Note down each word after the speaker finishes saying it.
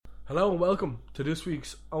Hello and welcome to this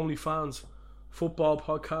week's OnlyFans football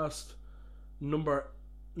podcast number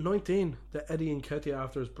 19. The Eddie Nketiah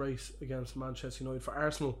after his brace against Manchester United for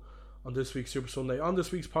Arsenal on this week's Super Sunday. On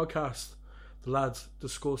this week's podcast, the lads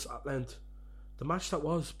discuss at length the match that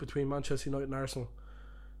was between Manchester United and Arsenal.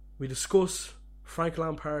 We discuss Frank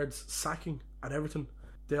Lampard's sacking at Everton.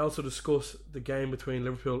 They also discuss the game between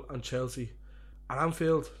Liverpool and Chelsea at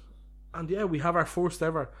Anfield. And yeah, we have our first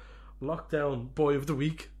ever lockdown boy of the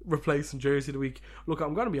week replacing jersey of the week. Look,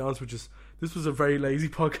 I'm going to be honest with you, this was a very lazy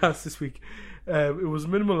podcast this week. It was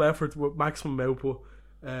minimal effort with maximum output.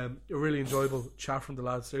 A really enjoyable chat from the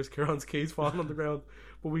lads. There's Kieran's keys falling on the ground.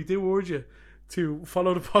 But we do urge you to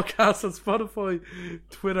follow the podcast on Spotify,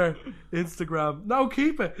 Twitter, Instagram. No,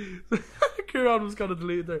 keep it. Kieran was going to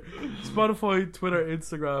delete it there. Spotify, Twitter,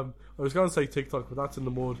 Instagram. I was going to say TikTok, but that's in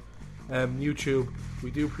the mud. YouTube. We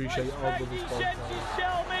do appreciate all the support.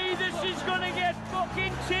 Tell me this is gonna get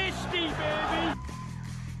fucking tasty, baby.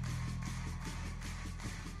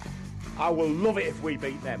 I will love it if we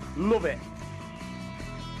beat them. Love it.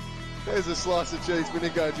 There's a slice of cheese with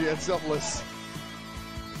Nketiah, topless.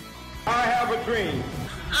 I have a dream.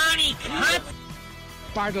 Arnie, cut.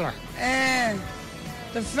 Badler.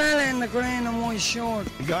 The fella in the green and white short.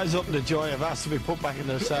 The guys up in the joy have asked to be put back in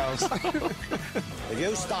their cells. If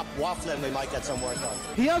you stop waffling, we might get some work done.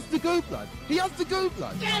 He has the go blood. He has the go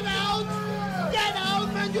blood. Get out! Get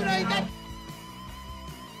out, Man United!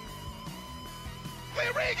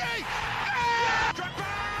 Origi!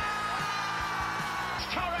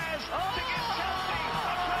 Torres to give Chelsea a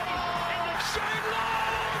place in the Shane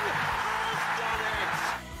Long has done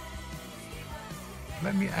it!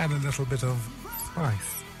 Let me add a little bit of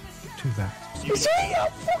spice to that. Is he your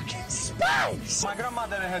fucking spice? My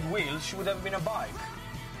grandmother had wheels, she would have been a bike.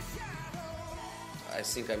 I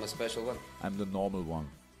think I'm a special one. I'm the normal one.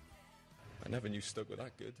 I never knew Stoke were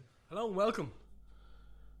that good. Hello and welcome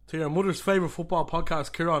to your mother's favourite football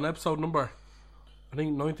podcast, Kieran, episode number, I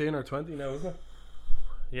think 19 or 20 now, isn't it?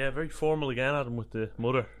 Yeah, very formal again, Adam, with the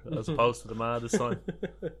mother as opposed to the ma this time.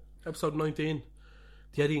 Episode 19.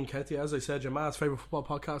 The Eddie Nketiah, as I said, your ma's favourite football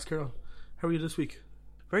podcast, Kieran. How are you this week?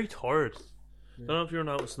 Very tired. I don't know if you're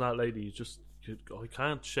noticing that, lady. I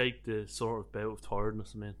can't shake the sort of bout of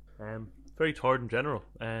tiredness I'm in. Very tired in general.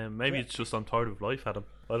 Maybe it's just I'm tired of life, Adam.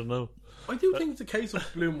 I don't know. I do think it's a case of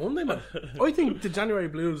Blue Monday, man. I think the January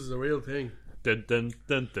blues is a real thing. Dun, dun,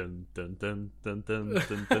 dun, dun, dun, dun, dun, dun,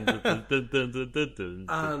 dun, dun, dun, dun, dun, dun, dun.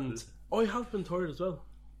 And I have been tired as well.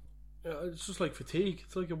 It's just like fatigue.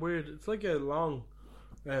 It's like a long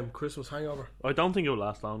Christmas hangover. I don't think it will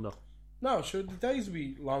last long though. No, sure, the days will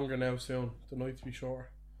be longer now soon. The nights will be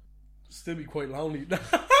shorter. Still be quite lonely. I'm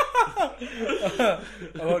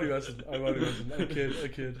only messing. I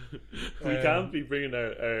kid. We can't be bringing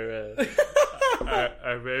our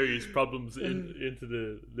various problems into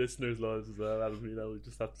the listeners' lives as well, Adam. You know, we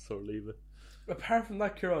just have to sort of leave it. Apart from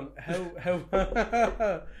that, Kieran, how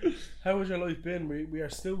has your life been? We are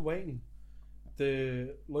still waiting.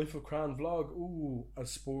 The Life of Cran vlog. Ooh,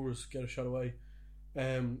 as Spurs get a shot away.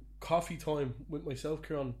 Coffee time with myself,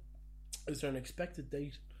 Kieran. Is there an expected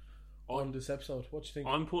date on this episode? What do you think?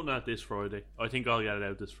 I'm putting out this Friday. I think I'll get it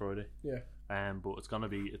out this Friday. Yeah. But it's gonna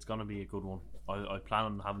be a good one. I plan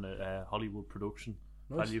on having a Hollywood production.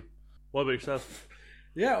 Nice. Have you? What about yourself?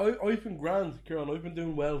 Yeah, I've been grand, Kieran. I've been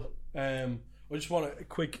doing well. I just want a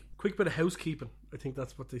quick bit of housekeeping. I think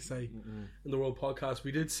that's what they say in the World Podcast.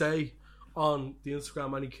 We did say on the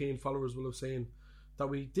Instagram, any keen followers will have seen that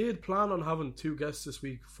we did plan on having two guests this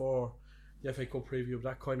week for the FA Cup preview.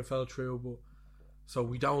 That kind of fell through, but so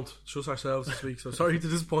we don't. It's just ourselves this week. So sorry to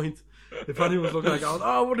disappoint. If anyone's looking like, oh,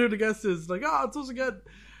 I wonder who the guest is. Like, it's us again.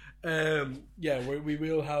 Yeah, we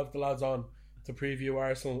will have the lads on to preview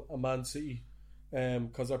Arsenal and Man City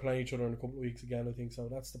because they're playing each other in a couple of weeks again, I think. So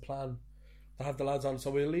that's the plan, to have the lads on. So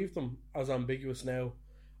we'll leave them as ambiguous now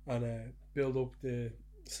and build up the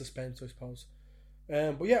suspense, I suppose.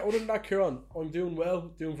 But yeah, other than that, Kieran, I'm doing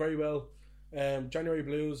well, doing very well. January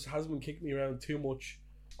Blues hasn't been kicking me around too much.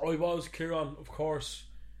 I was, Kieran, of course,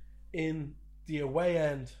 in the away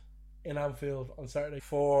end in Anfield on Saturday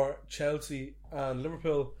for Chelsea and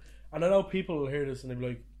Liverpool. And I know people will hear this and they'll be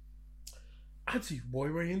like, actually, why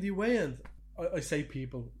were you in the away end? I say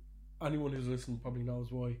people. Anyone who's listened probably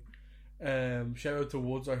knows why. Shout out to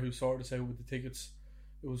Woodser who sorted us out with the tickets.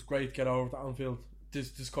 It was great to get over to Anfield.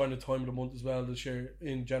 This kind of time of the month as well this year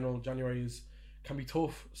in general, January can be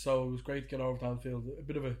tough, so it was great to get over to Anfield. A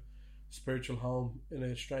bit of a spiritual home in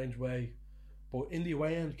a strange way, but in the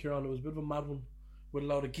away end, Kieran, it was a bit of a mad one with a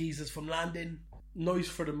lot of geezers from Landon. Nice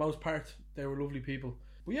for the most part, they were lovely people.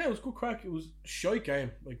 But yeah, it was good crack. It was a shite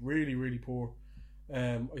game, like really, really poor.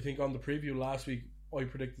 I think on the preview last week I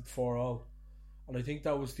predicted 4-all, and I think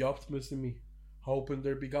that was the optimist in me, hoping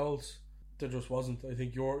there'd be goals. There just wasn't. I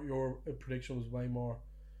think your prediction was way more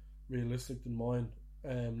realistic than mine.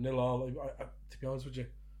 0-all. I, to be honest with you,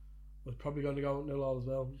 I was probably going to go 0-all as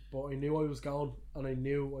well, but I knew I was going, and I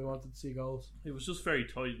knew I wanted to see goals. It was just very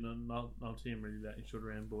tight, and no team really let each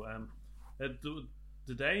other in. But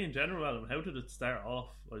the day in general, Adam, how did it start off?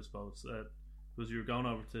 I suppose because you were going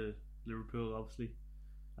over to Liverpool, obviously.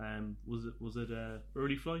 Was it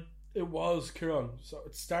early flight? It was, Kieran. So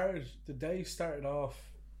the day started off,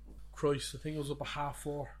 Christ, I think it was up at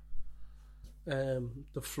 4:30.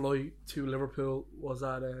 The flight to Liverpool was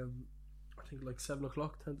at I think like 7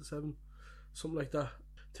 o'clock, 10 to 7, something like that.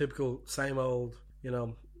 Typical, same old,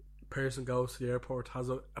 person goes to the airport, has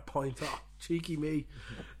a pint. Oh, cheeky me.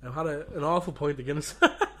 I had an awful pint of Guinness.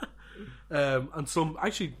 And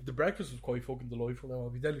actually the breakfast was quite fucking delightful now, I'll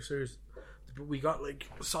be deadly serious. We got like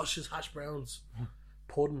sausages, hash browns,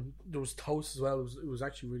 pudding, there was toast as well. It was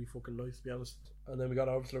actually really fucking nice, to be honest. And then we got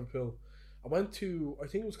over to Liverpool. I went to, I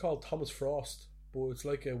think it was called Thomas Frost, but it's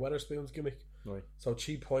like a Wetherspoons gimmick. Right. So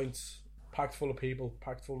cheap points, packed full of people,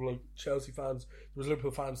 packed full of like Chelsea fans. There was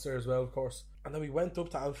Liverpool fans there as well, of course. And then we went up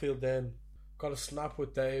to Anfield then, got a snap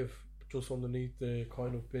with Dave just underneath the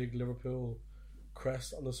kind of big Liverpool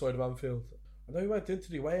crest on the side of Anfield. And then we went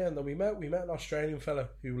into the away end, and we met an Australian fella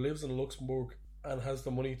who lives in Luxembourg and has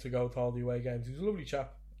the money to go to all the away games. He's a lovely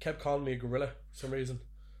chap. Kept calling me a gorilla for some reason.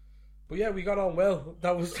 But yeah, we got on well.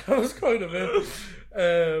 That was kind of it.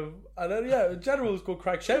 And then in general it was good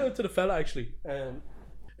crack. Shout out to the fella actually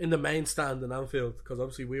in the main stand in Anfield, because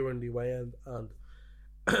obviously we were in the away end, and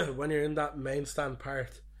when you're in that main stand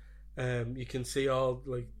part, you can see all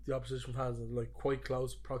like the opposition fans in like quite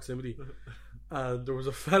close proximity. And there was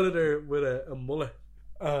a fella there with a mullet,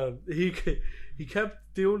 and he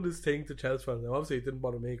kept doing this thing to Chelsea fans. Now obviously it didn't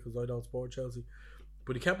bother me because I don't support Chelsea,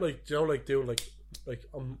 but he kept like doing like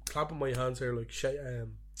I'm clapping my hands here like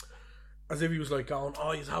as if he was like going,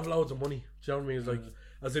 oh, you have loads of money. Do you know what I mean? It's like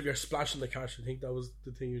as if you're splashing the cash. I think that was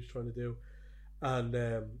the thing he was trying to do. And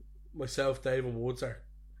myself, Dave, and Woods are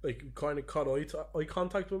like kind of caught eye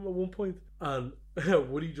contact with him at one point, and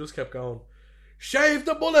Woody just kept going, shave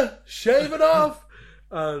the mullet, shave it off.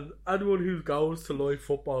 And anyone who goes to live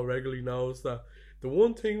football regularly knows that the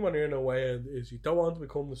one thing when you're in a away end is you don't want to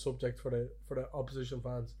become the subject for the opposition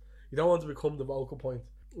fans. You don't want to become the vocal point.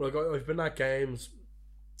 Like I've been at games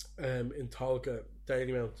in Tolka,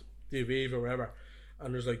 Dalymount, the Aviva, or wherever,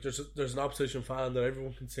 and there's an opposition fan that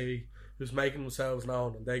everyone can see who's making themselves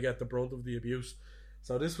known, and they get the brunt of the abuse.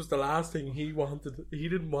 So this was the last thing he wanted. He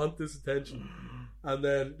didn't want this attention. And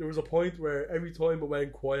then there was a point where every time it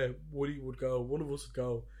went quiet, Woody would go, one of us would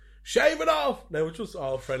go, shave it off. Now it's just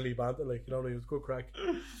all friendly banter, like, it was good crack.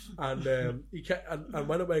 And he kept, and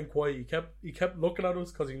when it went quiet, he kept looking at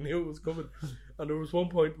us because he knew it was coming. And there was one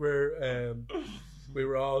point where we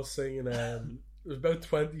were all singing. There was about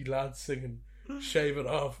 20 lads singing "Shave It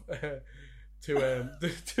Off" to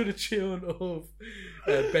the tune of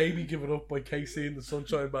 "Baby Give It Up" by KC and the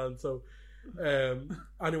Sunshine Band. So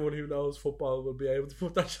anyone who knows football will be able to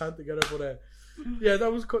put that chant together. But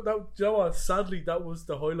that was that. You know what? Sadly, that was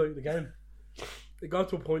the highlight of the game. It got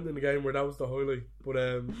to a point in the game where that was the highlight. But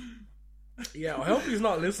I hope he's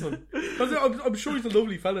not listening, because I'm sure he's a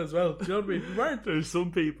lovely fella as well. Do you know what I mean? There's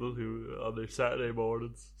some people who on their Saturday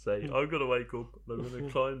mornings say, I'm going to wake up and I'm going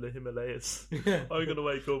to climb the Himalayas. I'm going to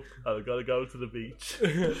wake up and I'm going to go to the beach.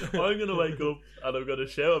 I'm going to wake up and I'm going to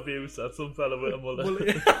shout abuse at some fella with a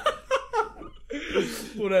mullet.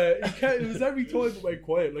 But it was every time it went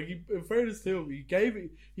quiet. Like, in fairness to him, he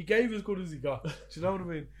gave as good as he got. Do you know what I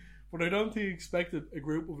mean? But I don't think he expected a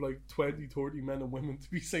group of like 20, 30 men and women to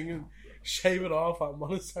be singing "Shave It Off" at him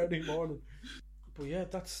on a Saturday morning. But yeah,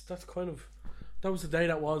 that's kind of, that was the day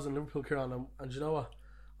that was in Liverpool, Kieran. And you know what?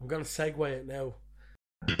 I'm going to segue it now.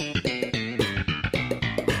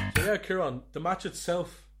 So yeah, Kieran, the match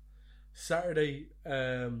itself, Saturday,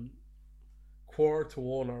 1:45,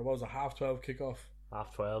 or what was it, 12:30 kickoff?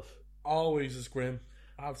 12:30. Always is grim,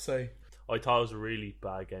 I have to say. I thought it was a really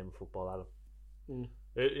bad game of football, Adam.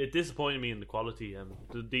 It disappointed me in the quality.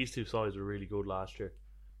 These two sides were really good last year,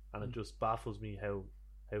 and it just baffles me how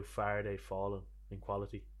far they've fallen in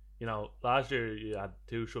quality. Last year you had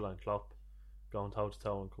Tuchel and Klopp going toe to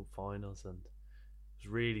toe in cup finals, and it was a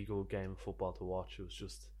really good game of football to watch. It was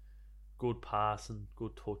just good passing,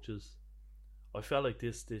 good touches. I felt like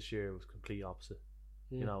this year was complete opposite.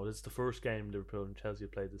 This is the first game Liverpool and Chelsea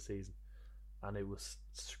played this season, and it was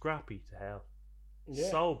scrappy to hell.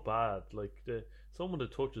 Yeah. So bad. Like some of the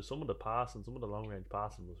touches, some of the passing, some of the long range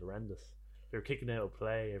passing was horrendous. they were kicking out of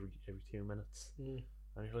play every 2 minutes, and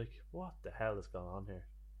you're like, what the hell is going on here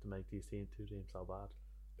to make these two teams so bad?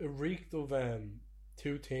 It reeked of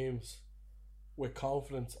two teams with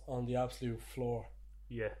confidence on the absolute floor.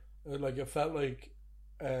 Yeah, like it felt like,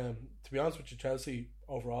 to be honest with you, Chelsea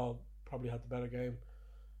overall probably had the better game,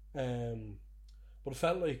 but it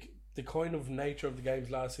felt like the kind of nature of the games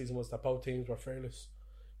last season was that both teams were fearless.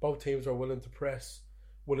 Both teams were willing to press,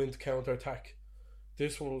 willing to counter attack.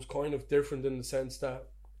 This one was kind of different in the sense that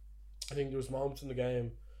I think there was moments in the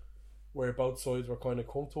game where both sides were kind of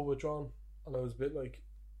comfortable withdrawn, and I was a bit like,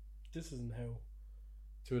 this isn't how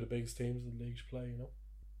two of the biggest teams in the league should play, you know.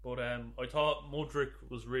 But I thought Mudryk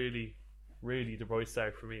was really, really the bright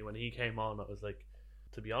star for me when he came on. I was like,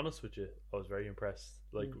 to be honest with you, I was very impressed.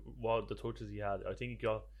 Like what the touches he had. I think he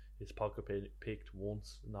got his pocket picked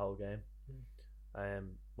once in the whole game.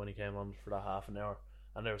 When he came on for that half an hour,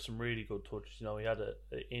 and there were some really good touches. You know, he had a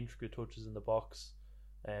intricate touches in the box.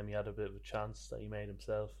 He had a bit of a chance that he made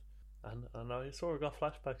himself, and I sort of got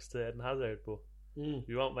flashbacks to Eden Hazard, but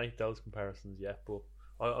we won't make those comparisons yet. But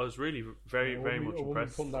I was really very much impressed. I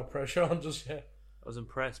wouldn't put that pressure on just yet. I was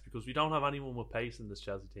impressed because we don't have anyone with pace in this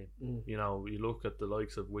Chelsea team. You know, you look at the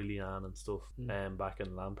likes of Willian and stuff, back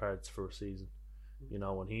in Lampard's first season. You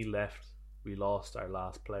know, when he left, we lost our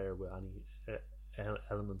last player with any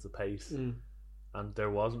elements of pace, and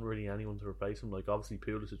there wasn't really anyone to replace him. Like obviously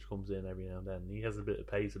Pulisic comes in every now and then, and he has a bit of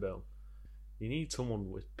pace about him. You need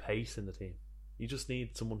someone with pace in the team. You just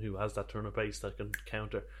need someone who has that turn of pace that can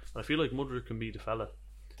counter. And I feel like Mudryk can be the fella.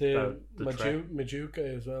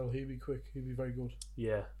 Majuka as well. He'd be quick. He'd be very good.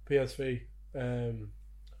 Yeah. PSV.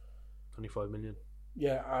 25 million.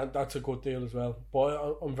 Yeah, and that's a good deal as well.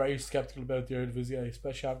 But I'm very sceptical about the Eredivisie,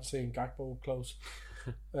 especially after seeing Gakpo up close.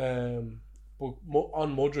 But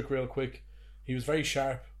on Mudryk, real quick, he was very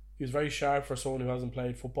sharp. He was very sharp for someone who hasn't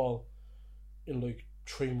played football in like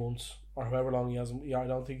 3 months or however long he hasn't. Yeah, I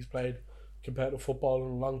don't think he's played competitive football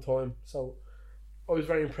in a long time. So I was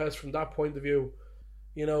very impressed from that point of view.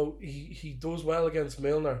 You know, he does well against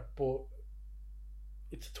Milner, but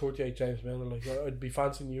it's 38 James Milner. Like, I'd be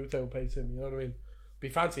fancying you to outpace him. You know what I mean? Be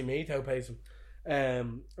fancying me to outpace him.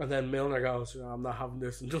 And then Milner goes, I'm not having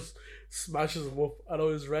this, and just smashes him up. And I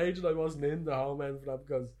was raging I wasn't in the home end for that,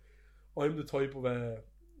 because I'm the type of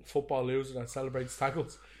football loser that celebrates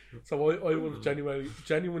tackles. So I would have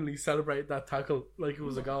genuinely celebrated that tackle like it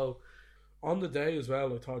was a goal. On the day as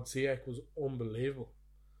well, I thought Ziyech was unbelievable.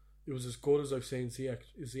 It was as good as I've seen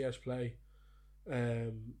Ziyech play.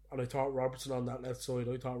 And I thought Robertson on that left side,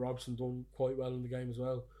 I thought Robertson done quite well in the game as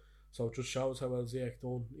well. So it just shows how well Ziyech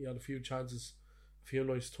done. He had a few chances, a few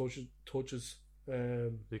nice touches.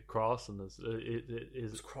 The crossing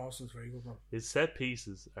his crossing is very good, man. His set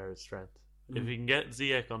pieces are his strength. If he can get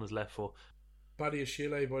Ziyech on his left foot.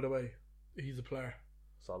 Badiashile, by the way, he's a player.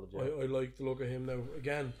 Solid, yeah. I like the look of him now.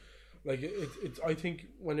 Again, like it I think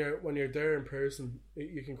when you're there in person,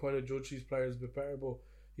 you can kind of judge these players a bit better. But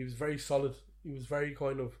he was very solid. He was very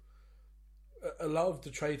kind of a lot of the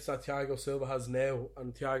traits that Thiago Silva has now,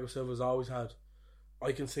 and Thiago Silva's always had.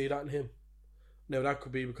 I can see that in him. Now that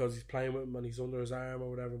could be because he's playing with him and he's under his arm or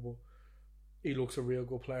whatever, but he looks a real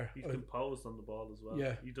good player. He's composed on the ball as well.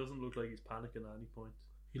 Yeah, he doesn't look like he's panicking at any point.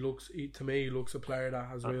 To me, he looks a player that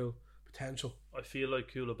has real potential. I feel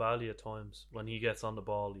like Koulibaly at times, when he gets on the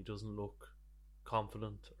ball, he doesn't look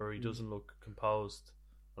confident or he doesn't look composed,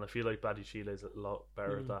 and I feel like Badiashile is a lot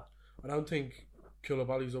better at that. I don't think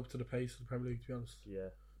Koulibaly's up to the pace of the Premier League, to be honest. Yeah,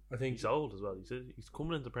 I think he's old as well. He's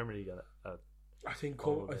coming into the Premier League at I think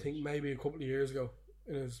maybe a couple of years ago,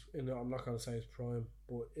 I'm not going to say his prime,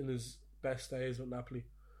 but in his best days with Napoli,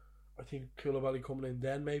 I think Koulibaly coming in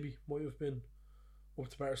then maybe might have been up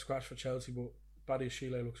to better scratch for Chelsea, but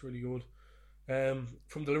Badiashile looks really good.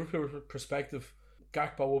 From the Liverpool perspective,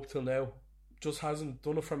 Gakpo up till now just hasn't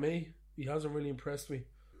done it for me. He hasn't really impressed me.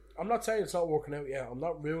 I'm not saying it's not working out yet. I'm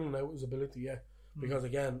not ruling out his ability yet, because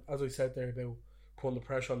again, as I said there about putting the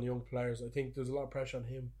pressure on the young players, I think there's a lot of pressure on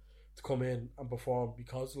him to come in and perform,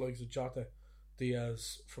 because the likes of Jota,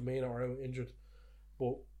 Diaz, Firmino are out injured.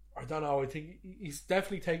 But I don't know, I think he's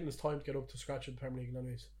definitely taking his time to get up to scratch in the Premier League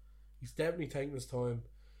anyways. He's definitely taking his time.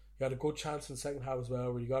 He had a good chance in the second half as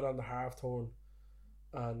well, where he got on the half turn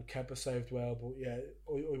and Kepa saved well, but yeah,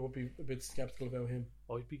 I would be a bit sceptical about him.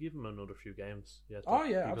 I'd be giving him another few games.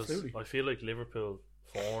 Absolutely. I feel like Liverpool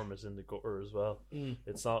form is in the gutter as well.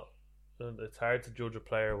 It's hard to judge a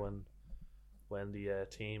player when the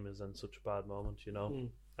team is in such a bad moment, you know.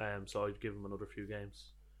 So I'd give him another few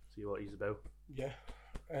games, see what he's about. Yeah.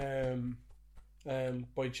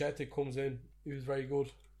 Boycheta comes in. He was very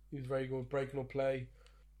good. Breaking up play.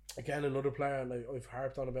 Again, another player, and I've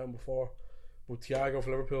harped on about him before. But Thiago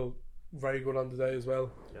for Liverpool, very good on the day as well.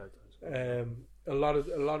 Yeah, a lot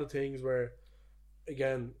of things where,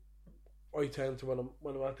 again, I tend to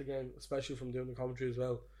when I'm at the game, especially from doing the commentary as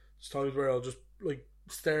well. There's times where I'll just like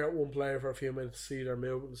stare at one player for a few minutes to see their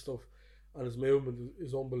movement and stuff, and his movement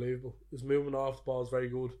is unbelievable. His movement off the ball is very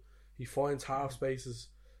good. He finds half spaces.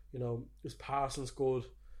 You know, his passing's good.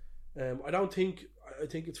 I think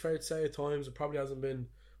it's fair to say at times it probably hasn't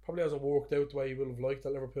worked out the way he would have liked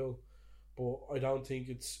at Liverpool, but I don't think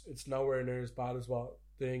it's nowhere near as bad as what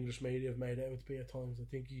the English media have made it out to be at times. I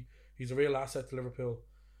think he's a real asset to Liverpool.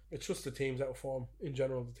 It's just the teams out of form in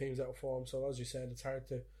general. The teams out of form. So as you said, it's hard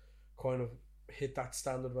to kind of hit that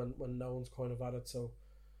standard when no one's kind of at it. So,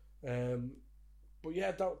 but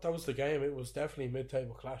yeah, that was the game. It was definitely a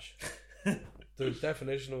mid-table clash. The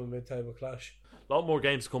definition of a mid-table clash. A lot more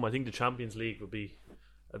games to come. I think the Champions League will be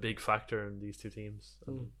a big factor in these two teams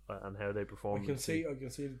and how they perform. I can see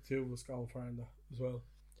the two of us going far in that as well.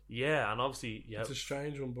 Yeah, and obviously, it's a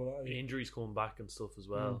strange one, but injuries coming back and stuff as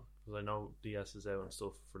well. Because I know DS is out and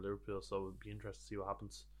stuff for Liverpool, so it would be interesting to see what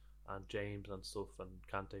happens. And James and stuff, and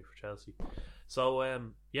Kante for Chelsea. So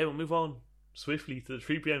we'll move on swiftly to the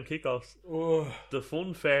 3 p.m. kickoffs. The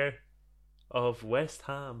fun fair of West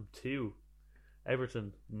Ham 2,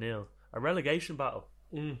 Everton 0. A relegation battle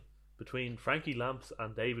between Frankie Lamps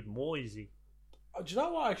and David Moyes. Do you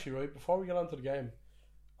know what, actually, right, before we get on to the game,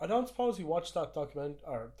 I don't suppose you watched that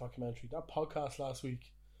documentary, that podcast last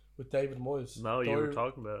week with David Moyes. No, you were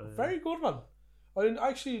talking about it. Yeah. Very good, man. I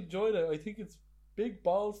actually enjoyed it. I think it's big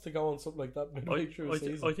balls to go on something like that midway through a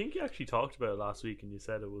season. I think you actually talked about it last week and you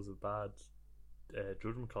said it was a bad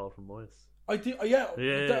judgment call from Moyes. I did,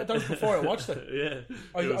 that was before I watched it. Yeah,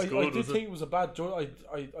 I did think it was a bad judgment.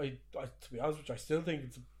 I to be honest with you, I still think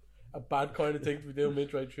it's a bad kind of thing to be doing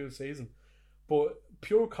midway through the season. But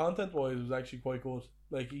pure content wise, it was actually quite good.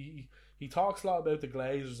 Like he talks a lot about the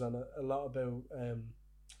Glazers and a lot about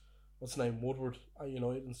what's his name, Woodward at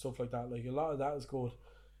United and stuff like that. Like a lot of that is good.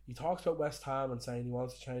 He talks about West Ham and saying he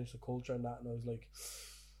wants to change the culture and that, and I was like,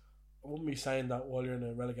 I wouldn't be saying that while you're in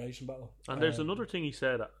a relegation battle. And there's another thing he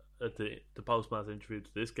said at the post-match interview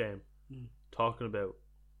to this game, talking about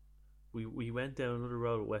we went down another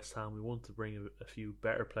road at West Ham. We want to bring a few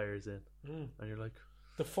better players in, and you're like,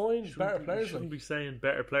 define better players. Shouldn't be saying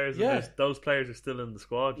better players. Yeah, those players are still in the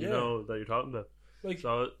squad. You know that you're talking about. Like,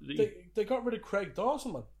 so they got rid of Craig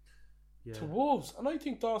Dawson, man, to Wolves, and I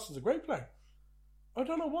think Dawson's a great player. I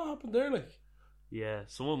don't know what happened there. Like, yeah,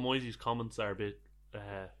 some of Moyes' comments are a bit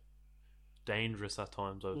dangerous at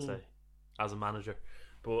times, I would say, as a manager.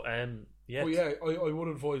 But I would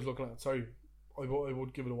advise looking at it. Sorry, I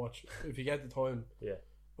would give it a watch if you get the time. Yeah,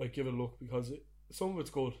 I'd give it a look because some of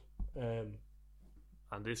it's good. And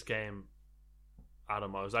this game,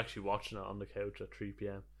 Adam, I was actually watching it on the couch at 3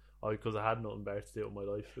 p.m. Because I had nothing better to do with my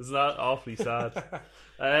life. Isn't that awfully sad?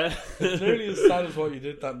 It's nearly as sad as what you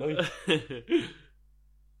did that night.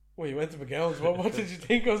 Well, you went to McGowan's. What did you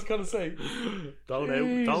think I was going to say? Don't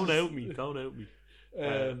out me.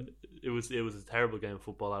 It was a terrible game of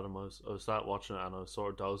football, Adam. I was sat watching it and I was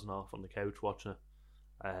sort of dozing off on the couch watching it.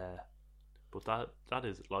 But that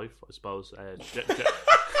is life, I suppose.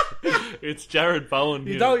 It's Jared Bowen.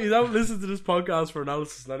 You don't listen to this podcast for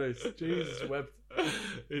analysis letters. Jesus wept.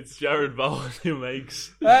 It's Jared Bowen who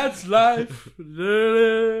makes that's life.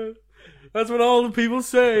 That's what all the people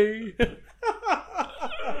say.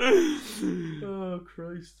 Oh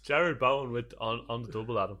Christ! Jared Bowen with on the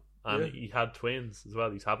double, Adam, and he had twins as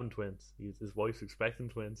well. He's having twins. His wife's expecting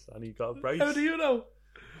twins, and he got a brace. How do you know?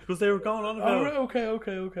 Because they were going on about.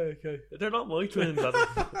 Okay. They're not my twins, Adam.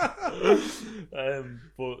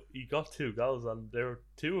 But he got 2 goals, and they were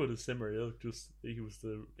 2 of the similar ilk. Just he was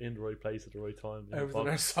in the right place at the right time. Everything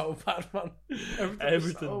are so bad, man.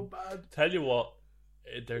 Everything so bad. Tell you what,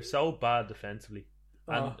 they're so bad defensively,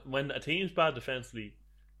 and when a team's bad defensively,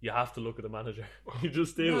 you have to look at the manager. You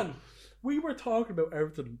just do. Man, we were talking about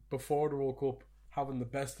Everton before the World Cup having the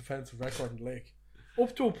best defensive record in the league.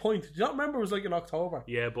 Up to a point. Do you not remember it was like in October?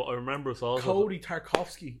 Yeah, but I remember us also... Cody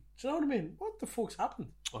Tarkovsky. Do you know what I mean? What the fuck's happened?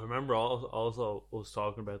 I remember also us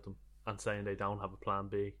talking about them and saying they don't have a plan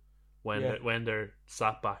B when they're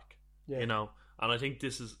sat back. Yeah. You know? And I think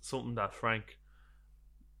this is something that Frank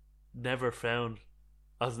never found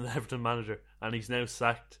as an Everton manager. And he's now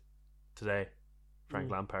sacked today. Frank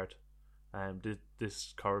Lampard.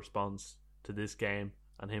 This corresponds to this game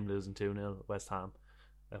and him losing 2-0 at West Ham,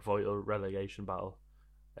 a vital relegation battle.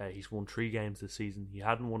 He's won 3 games this season. He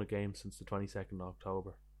hadn't won a game since the 22nd of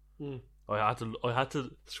October. I had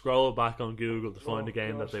to scroll back on Google to find the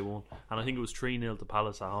game that they won, and I think it was 3-0 to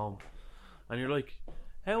Palace at home. And you're like,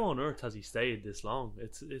 how on earth has he stayed this long?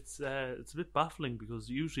 It's a bit baffling because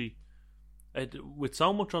usually, with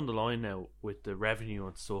so much on the line now with the revenue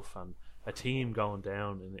and stuff, and a team going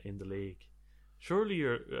down in the league, surely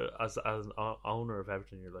you're as an owner of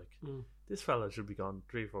Everton, you're like, this fella should be gone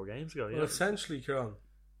 3 or 4 games ago. Well, essentially, Kieran,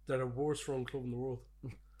 they're the worst run club in the world.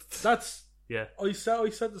 That's I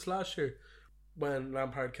said this last year when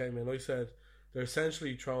Lampard came in. I said they're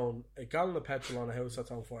essentially throwing a gallon of petrol on a house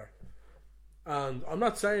that's on fire. And I'm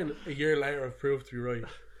not saying a year later I've proved to be right,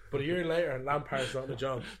 but a year later Lampard's not in the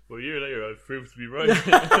job. Well, a year later I've proved to be right.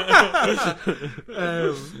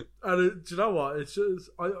 And do you know what? It's just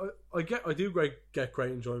I do get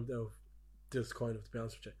great enjoyment out of this kind of, to be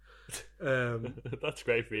honest with you. That's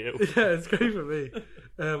great for you. Yeah, it's great for me.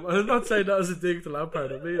 I'm not saying that as a dig to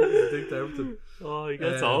Lampard. I mean it as a dig to Everton. Oh, he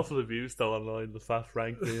gets awful abuse though online. The fat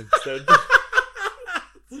Franklin.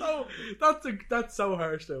 So that's so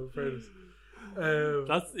harsh though, in fairness.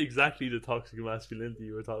 That's exactly the toxic masculinity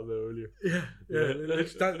you were talking about earlier.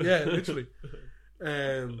 Literally.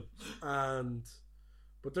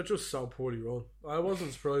 But they're just so poorly run. I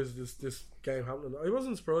wasn't surprised this game happening. I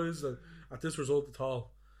wasn't surprised at this result at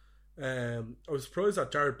all. I was surprised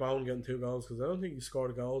at Jared Bowen getting 2 goals because I don't think he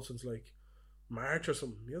scored a goal since like March or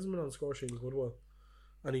something. He hasn't been on the score sheet in a good while.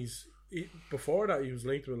 And before that he was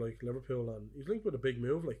linked with like Liverpool, and he's linked with a big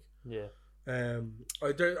move like. Yeah.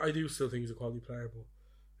 I do still think he's a quality player, but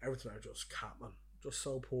Everton are just cat, man, just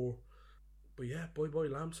so poor. But yeah, boy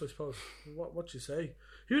Lamps, I suppose. What you say?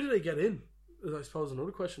 Who did they get in? Is I suppose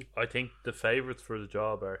another question. I think the favourites for the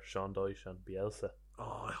job are Sean Dyche and Bielsa.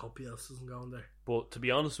 Oh, I hope Bielsa isn't going there. But to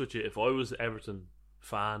be honest with you, if I was an Everton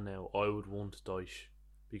fan now, I would want Dyche,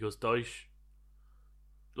 because Dyche,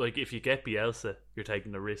 like, if you get Bielsa, you're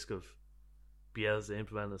taking the risk of Bielsa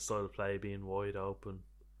implementing a style of play being wide open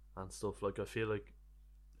and stuff. Like, I feel like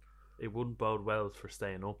it wouldn't bode well for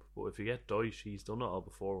staying up. But if you get Dyche, he's done it all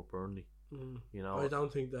before with Burnley. You know, I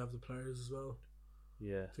don't think they have the players as well.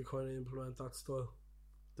 Yeah, to kind of implement that style.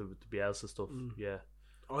 The Bielsa stuff. Yeah.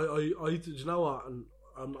 Do you know what? And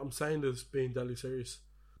I'm saying this being deadly serious.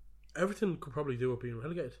 Everything could probably do it being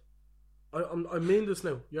relegated. I mean this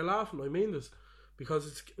now. You're laughing. I mean this because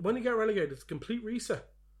it's when you get relegated, it's a complete reset.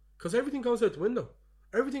 Because everything goes out the window.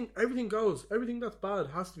 Everything goes. Everything that's bad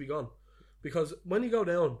has to be gone. Because when you go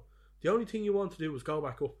down, the only thing you want to do is go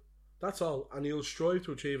back up. That's all, and you'll strive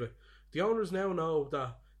to achieve it. The owners now know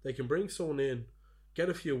that they can bring someone in, get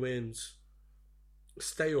a few wins,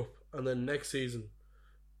 stay up, and then next season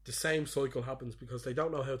the same cycle happens because they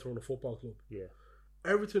don't know how to run a football club. Yeah.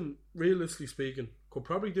 Everything, realistically speaking, could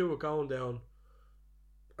probably do with going down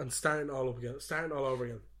and starting all over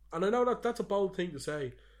again. And I know that that's a bold thing to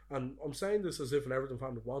say, and I'm saying this as if an Everton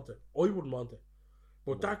fan would want it. I wouldn't want it.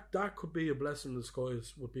 But that could be a blessing in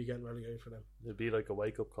disguise, would be getting relegated for them. It'd be like a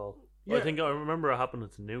wake-up call. Yeah. I think I remember it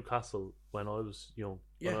happened to Newcastle when I was young.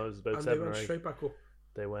 When I was about 7 or 8. They went straight back up.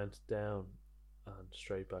 They went down and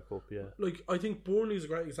straight back up, yeah. Like, I think Burnley is a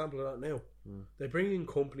great example of that now. They bring in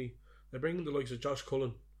company. They bring in the likes of Josh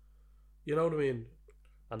Cullen. You know what I mean?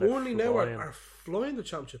 And Burnley now are flying the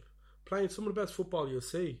championship, playing some of the best football you'll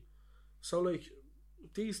see. So, like,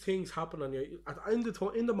 these things happen, and in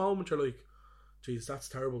the moment you're like, geez, that's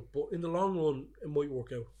terrible. But in the long run, it might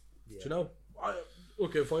work out. Yeah. Do you know?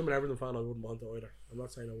 Look, if I'm an Everton fan, I wouldn't want it either. I'm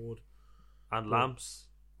not saying I would. And Lamps,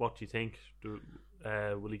 what do you think?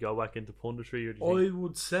 Will he go back into punditry? Or do you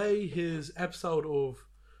would say his episode of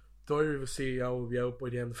Diary of a CEO will be out by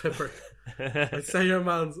the end of February. I'd say your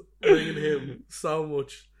man's ringing him so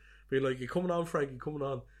much. Be like, you're coming on, Frank, you're coming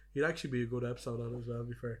on. He'd actually be a good episode on it as well, to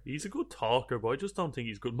be fair. He's a good talker, but I just don't think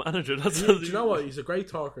he's a good manager. Do you know what? He's a great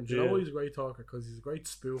talker. And do you know why he's a great talker? Because he's a great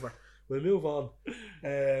spoofer. We'll move on.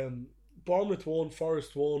 Bournemouth won,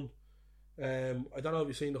 Forest won. I don't know if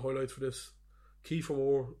you've seen the highlights for this. Kiefer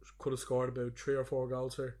Moore could have scored about 3 or 4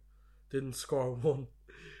 goals here. Didn't score one.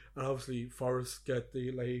 And obviously Forest get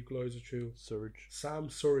the late equaliser through Sam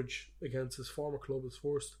Surridge against his former club, his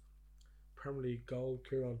first Premier League goal,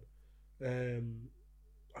 Kieran.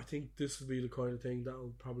 I think this will be the kind of thing that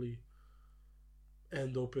will probably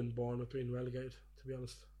end up in Bournemouth being relegated, to be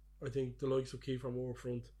honest. I think the likes of Kiefer Moore up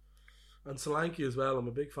front. And Solanke as well. I'm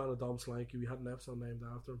a big fan of Dom Solanke. We had an episode named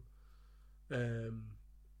after him.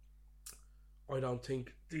 I don't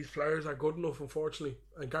think these players are good enough, unfortunately.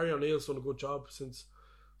 And Gary O'Neill's done a good job since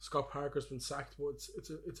Scott Parker's been sacked, but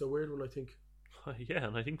it's a weird one, I think. Yeah,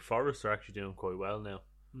 and I think Forest are actually doing quite well now.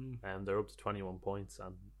 And they're up to 21 points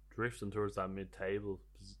and drifting towards that mid-table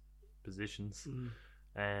positions.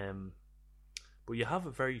 But you have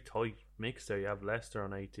a very tight mix there. You have Leicester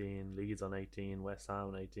on 18, Leeds on 18, West Ham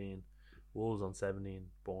on 18, Wolves on 17,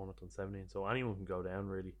 Bournemouth on 17. So anyone can go down,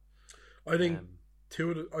 really. I think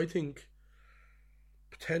I think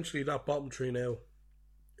potentially that bottom three now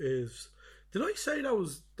is. Did I say that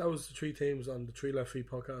was the three teams on the Three Left Feet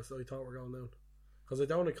podcast that I thought were going down? Because I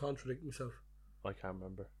don't want to contradict myself. I can't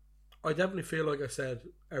remember. I definitely feel like I said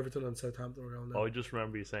Everton and Southampton were going down. I just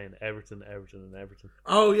remember you saying Everton, and Everton.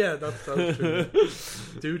 Oh yeah, that's true.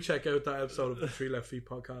 Do check out that episode of the Three Left Feet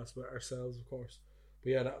podcast with ourselves, of course. But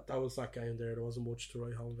yeah, that was that game there. There wasn't much to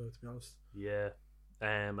write home about, to be honest. Yeah,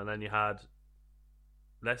 and then you had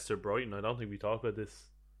Leicester Brighton. I don't think we talked about this.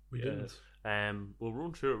 We didn't. We'll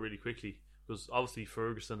run through it really quickly because obviously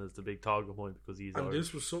Ferguson is the big talking point because he's. And Irish.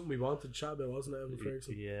 This was something we wanted to chat about, wasn't it, Evan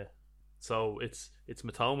Ferguson? Yeah. So it's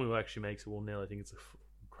Matoma who actually makes it 1-0. I think it's a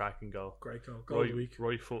cracking goal. Great goal. Goal of the week.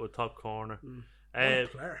 Right foot, top corner. What a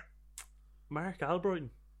player. Mark Albrighton.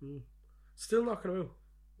 Still knocking him out.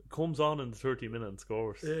 Comes on in the 30-minute and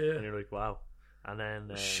scores. Yeah. And you're like, wow. And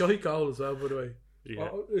then shite goal as well, by the way. Yeah.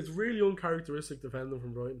 It's really uncharacteristic defending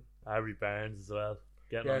from Brighton. Harry Barnes as well.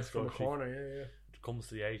 Getting on the from the corner, yeah. It comes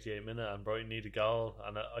to the 88th minute and Brighton need a goal.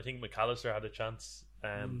 And I think McAllister had a chance.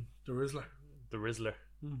 The Rizzler.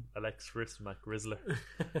 Alex McRizzler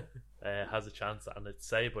has a chance, and it's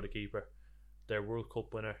saved by the keeper. Their World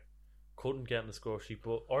Cup winner couldn't get in the score sheet,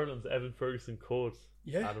 but Ireland's Evan Ferguson could.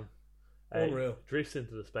 Yeah. Adam. Unreal. Drifts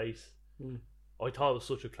into the space. I thought it was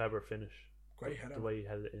such a clever finish. Great header. The way he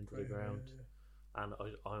headed it into the ground. Yeah. And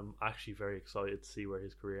I'm actually very excited to see where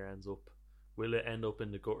his career ends up. Will it end up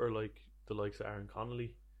in the gutter like the likes of Aaron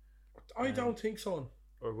Connolly? I don't think so.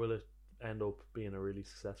 Or will it end up being a really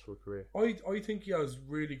successful career? I think he has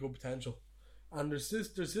really good potential, and there's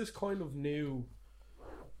this kind of new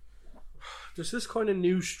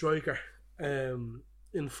striker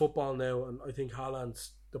in football now, and I think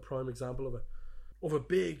Haaland's the prime example of a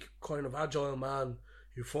big kind of agile man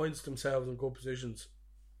who finds themselves in good positions,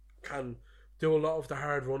 can do a lot of the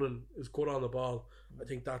hard running, is good on the ball. I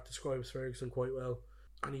think that describes Ferguson quite well,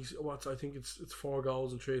 and I think it's 4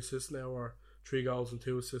 goals and 3 assists now, or 3 goals and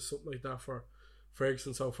 2 assists, something like that for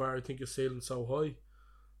Ferguson so far. I think his ceiling's so high.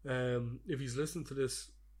 If he's listening to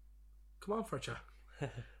this, come on for a chat.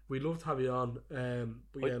 We'd love to have you on.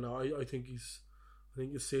 I think his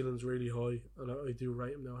ceiling's really high, and I do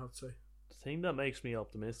rate him now, I have to say. The thing that makes me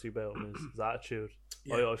optimistic about him is his attitude.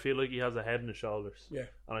 Yeah. I feel like he has a head and his shoulders. Yeah.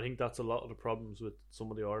 And I think that's a lot of the problems with some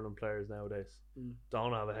of the Ireland players nowadays.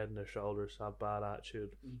 Don't have a head and their shoulders, have bad attitude.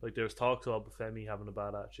 Like there's talks of Obafemi having a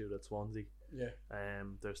bad attitude at Swansea. Yeah.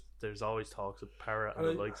 There's always talks of Parrott and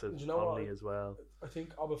the likes of Connolly as well. I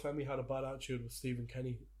think Obafemi had a bad attitude with Stephen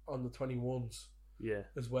Kenny on the 21s. Yeah.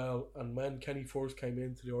 As well, and when Kenny first came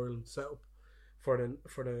into the Ireland setup for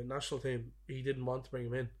the national team, he didn't want to bring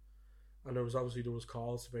him in, and there was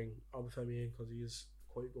calls to bring Obafemi in because he is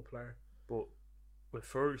quite a good player. But with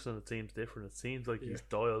Ferguson, it seems different. It seems like he's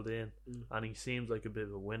dialed in, and he seems like a bit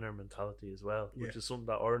of a winner mentality as well, which is something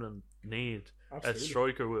that Ireland need. Absolutely. A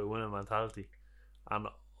striker with a winning mentality, and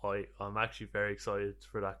I'm actually very excited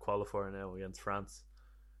for that qualifier now against France.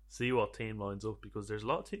 See what team lines up, because there's a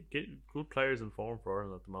lot of good players in form for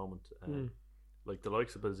Ireland at the moment, like the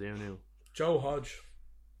likes of Bazunu, Joe Hodge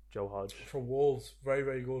for Wolves, very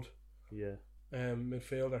very good. Yeah.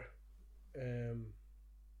 Midfielder.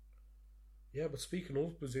 Yeah, but speaking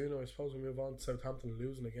of Bazunu, I suppose we move on to Southampton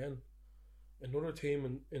losing again. Another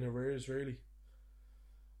team in arrears, really.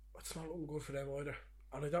 It's not looking good for them either,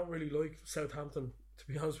 and I don't really like Southampton, to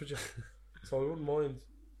be honest with you. So I wouldn't mind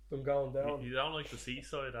them going down. You don't like the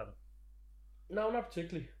seaside, Adam? No, not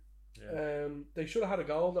particularly. Yeah. They should have had a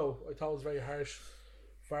goal though. I thought it was very harsh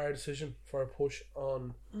VAR decision for a push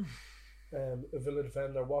on a Villa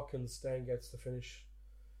defender. Watkins then gets the finish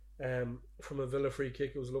from a Villa free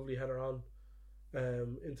kick. It was a lovely header on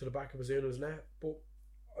into the back of Bazunu's net, but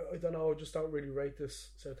I don't know, I just don't really rate this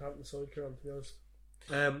Southampton side, Kieran, to be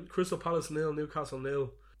honest. Crystal Palace 0, Newcastle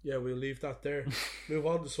 0. Yeah, we'll leave that there. Move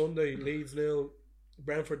on to Sunday. Leeds 0,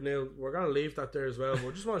 Brentford 0. We're going to leave that there as well, but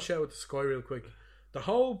I just want to shout out to Sky real quick. The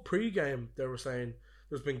whole pre-game, they were saying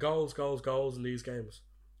there's been goals in these games,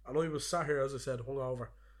 and I was sat here, as I said, hungover,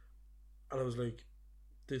 and I was like,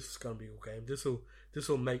 this is going to be a good game. This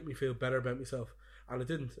will make me feel better about myself, and it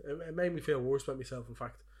didn't. It made me feel worse about myself, in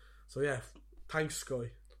fact. So yeah, thanks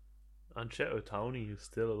Sky. And shout out Tony, who's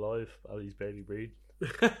still alive while he's barely breathing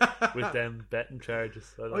with them betting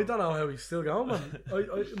charges. I don't know how he's still going, man.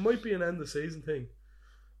 It might be an end of season thing.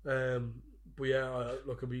 But yeah,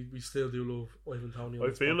 look, we still do love Ivan Toney.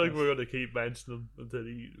 I feel like we're going to keep mentioning him until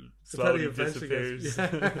he slowly disappears.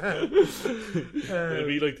 It'll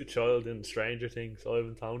be like the child in Stranger Things.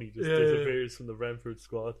 Ivan Toney just disappears from the Brentford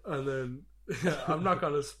squad. And then I'm not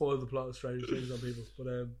going to spoil the plot of Stranger Things on people, but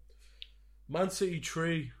Man City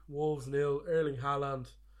 3, Wolves 0, Erling Haaland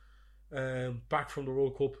back from the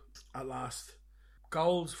World Cup at last.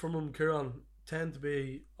 Goals from him, Kieran, tend to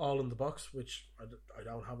be all in the box, which I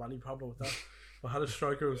don't have any problem with that. If I had a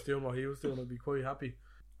striker who was doing what he was doing, I'd be quite happy.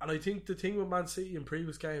 And I think the thing with Man City in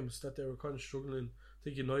previous games that they were kind of struggling, I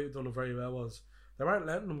think United done it very well, was they weren't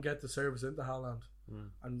letting them get the service into Haaland.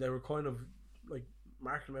 And they were kind of like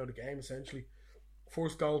marking him out of the game essentially.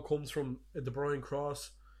 First goal comes from a De Bruyne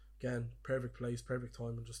cross. Again, perfect place, perfect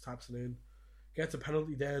time, and just taps it in. Gets a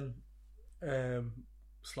penalty then,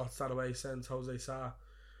 slots that away, sends Jose Sa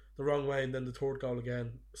the wrong way, and then the third goal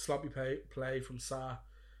again. Sloppy play from Sa.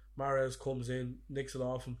 Mahrez comes in, nicks it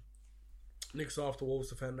off the Wolves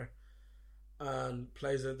defender, and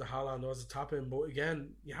plays it to Haaland as a tap in. But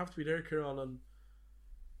again, you have to be there, Kieran, and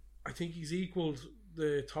I think he's equalled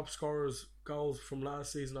the top scorers' goals from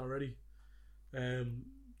last season already.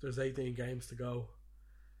 There's 18 games to go.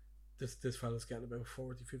 This fella's getting about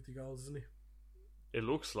 40-50 goals, isn't he? It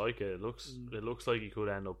looks like it. It looks like he could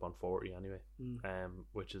end up on 40 anyway,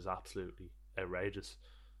 which is absolutely outrageous.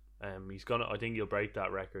 He's gonna. I think he'll break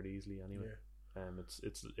that record easily anyway. Yeah.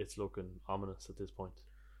 It's looking ominous at this point.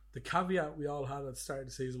 The caveat we all had at the start of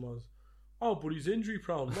the season was, oh, but he's injury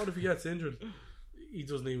prone. What if he gets injured? He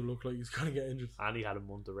doesn't even look like he's gonna get injured. And he had a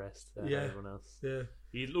month of rest. Everyone else. Yeah.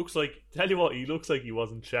 He looks like. Tell you what, he looks like he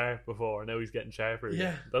wasn't sharp before. Now he's getting sharper again.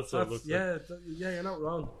 Yeah, that's what it looks like. Yeah, you're not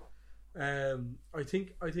wrong. I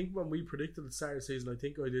think when we predicted at the start of the season, I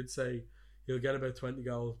think I did say he'll get about 20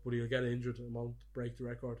 goals, but he'll get injured and won't break the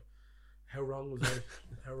record. How wrong was I?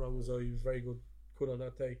 How wrong was I? He was very good on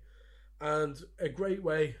that day. And a great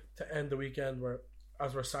way to end the weekend, where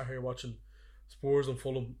as we're sat here watching Spurs and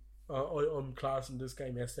Fulham, I'm classing this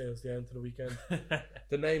game yesterday as the end of the weekend.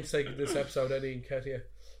 The namesake of this episode, Eddie Nketiah,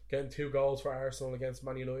 getting 2 goals for Arsenal against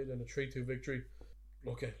Man United in a 3-2 victory.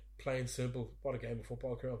 Look at plain simple. What a game of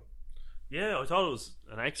football, Carl. Yeah, I thought it was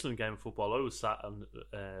an excellent game of football. I was sat and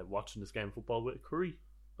watching this game of football with curry.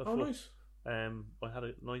 Nice. I had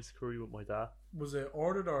a nice curry with my dad. Was it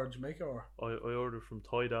ordered or Jamaica or? I ordered from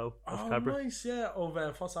Toido. Nice, yeah,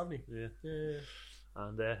 of Foss Avenue. Yeah.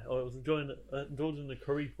 And I was indulging the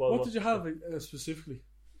curry. What did you have specifically?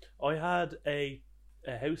 I had a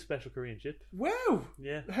house special curry and chip. Wow!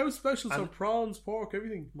 Yeah, house special, so prawns, pork,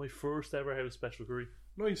 everything. My first ever house special curry.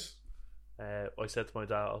 Nice. I said to my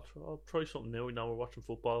dad, I'll try something new. Now we're watching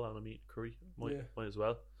football and I'm eating curry. Might as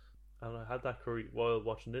well. And I had that curry while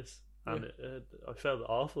watching this. And I felt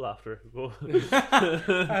awful after.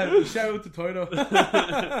 Shout out to Toido.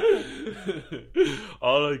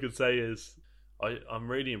 All I could say is I'm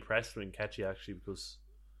really impressed with Nketiah actually, because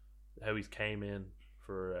how he's came in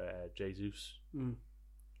for Jesus.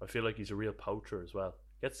 I feel like he's a real poacher as well.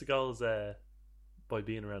 Gets the goals by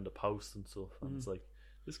being around the post and stuff. And it's like,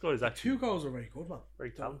 this guy is actually... 2 goals are very good, man.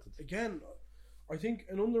 Very talented. Again, I think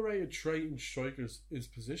an underrated trait in strikers is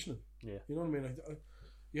positioning. Yeah. You know what I mean?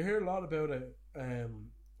 You hear a lot about it,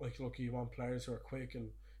 like, look, you want players who are quick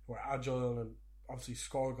and who are agile and obviously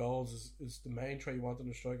score goals is the main trait you want in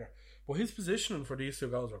a striker. But his positioning for these 2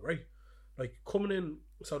 goals are great. Like, coming in,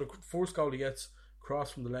 so the first goal he gets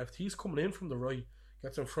cross from the left, he's coming in from the right,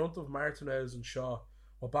 gets in front of Martinez and Shaw,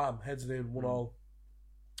 bam, heads it in, 1-1.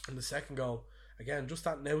 And the second goal, again, just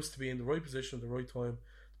that nous to be in the right position at the right time,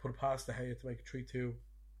 to put it past the Gea to make it 3-2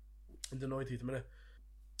 in the 90th minute.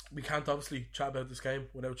 We can't obviously chat about this game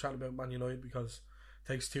without chatting about Man United, because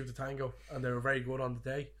it takes 2 to tango, and they were very good on the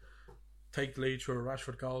day. Take the lead through a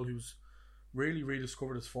Rashford goal, who's really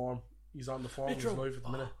rediscovered his form. He's on the form of his life at the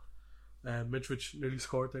minute. Mitrovic nearly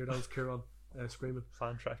scored there. That was Kieran screaming.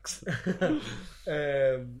 Fan tracks.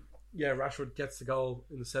 Rashford gets the goal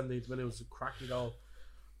in the 17th minute. It was a cracking goal.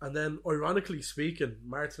 And then, ironically speaking,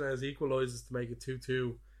 Martinez equalises to make it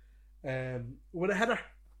 2-2 with a header.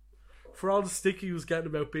 For all the stick he was getting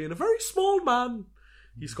about being a very small man,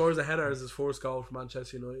 he scores a header as his first goal for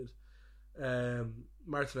Manchester United.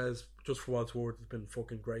 Martinez, just for what it's worth, has been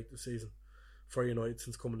fucking great this season for United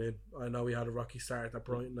since coming in. I know he had a rocky start at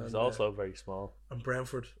Brighton. He's also very small. And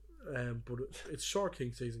Brentford. But it's short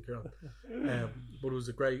king season, Kieran. But it was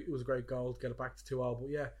a great goal to get it back to 2-2. But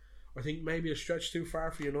yeah, I think maybe a stretch too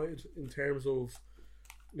far for United in terms of,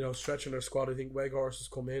 you know, stretching their squad. I think Weghorst has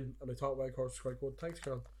come in, and I thought Weghorst was quite good. Thanks,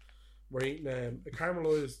 Kieran. We're eating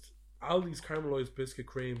Aldi's caramelised biscuit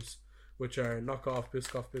creams, which are knockoff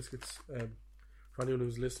Biscoff biscuits. For anyone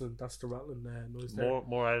who's listening, that's the rattling noise there.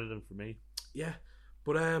 More added than for me. Yeah,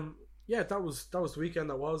 but that was the weekend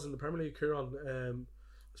that was in the Premier League, Kieran.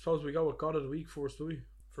 I suppose we go with God of the Week first, do we?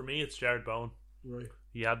 For me, it's Jared Bowen. Right.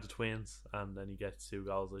 He had the twins, and then he gets 2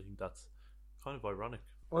 goals. I think that's Kind of ironic.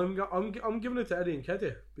 I'm giving it to Eddie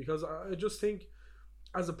Nketiah because I just think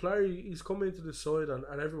as a player he's come into the side and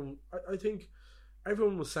everyone I think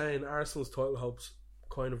everyone was saying Arsenal's title hopes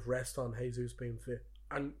kind of rest on Jesus being fit,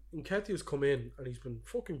 and Nketiah's come in and he's been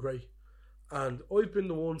fucking great, and I've been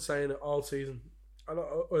the one saying it all season, and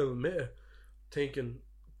I'll admit it, thinking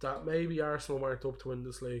that maybe Arsenal weren't up to win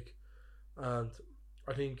this league, and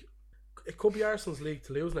I think it could be Arsenal's league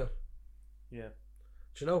to lose now. Yeah.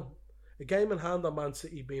 Do you know? A game in hand on Man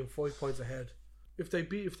City being 5 points ahead. If they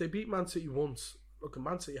beat Man City once, look,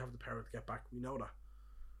 Man City have the power to get back. We know that.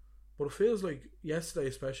 But it feels like yesterday,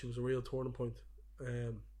 especially, was a real turning point.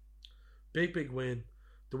 Big win.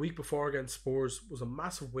 The week before against Spurs was a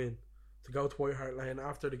massive win to go to White Hart Lane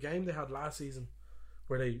after the game they had last season,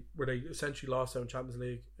 where they essentially lost out in Champions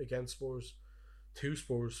League against Spurs, to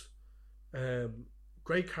Spurs.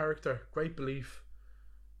 Great character, great belief.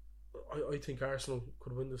 I think Arsenal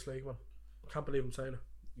could win this league, man. I can't believe I'm saying it.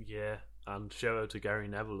 Yeah, and shout out to Gary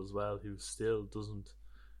Neville as well, who still doesn't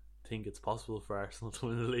think it's possible for Arsenal to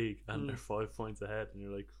win the league, and they're 5 points ahead, and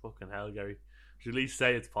you're like, fucking hell, Gary. You should at least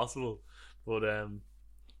say it's possible. But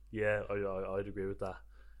yeah, I'd agree with that.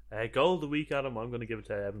 Goal of the week, Adam, I'm going to give it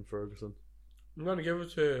to Evan Ferguson. I'm going to give it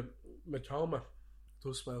to Mitoma. It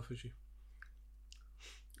does smell fishy.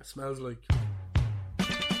 It smells like...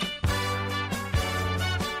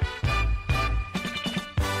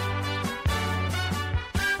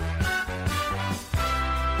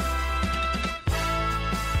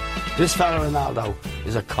 This fella Ronaldo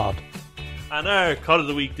is a cod. And our cod of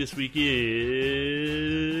the week this week is...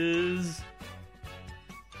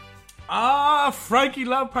 Frankie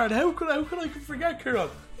Lampard. How could I forget Kieran?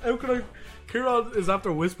 Kieran is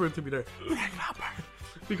after whispering to me there, Frank Lampard.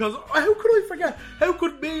 Because how could I forget? How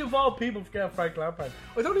could me of all people forget Frank Lampard?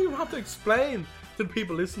 I don't even have to explain to the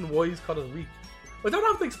people listening why he's cod of the week. I don't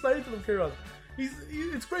have to explain to them, Kieran.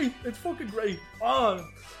 It's great. It's fucking great.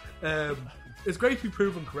 It's great to be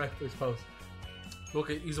proven correct, I suppose.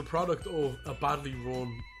 Look, he's a product of a badly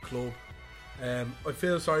run club. I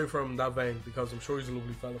feel sorry for him in that vein because I'm sure he's a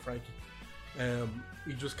lovely fella, Frankie.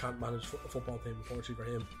 He just can't manage a football team, unfortunately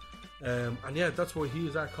for him. And yeah, that's why he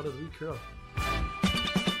is our cut of the week, Kieran.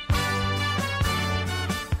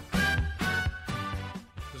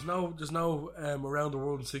 There's no around the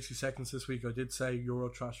world in 60 seconds this week. I did say Euro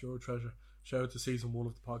Trash, Euro Treasure. Shout out to season 1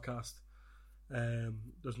 of the podcast.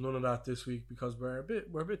 There's none of that this week because we're a bit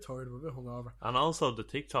tired, we're a bit hungover, and also the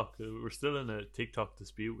TikTok. We're still in a TikTok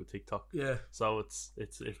dispute with TikTok. Yeah. So it's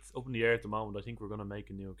up in the air at the moment. I think we're going to make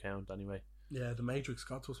a new account anyway. Yeah, the Matrix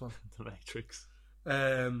got to us, man. The Matrix.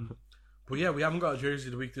 But yeah, we haven't got a jersey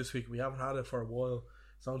of the week this week. We haven't had it for a while.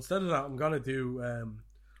 So instead of that, I'm gonna do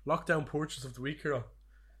lockdown purchase of the week, Kieran.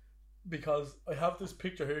 Because I have this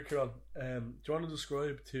picture here, Kieran. Do you want to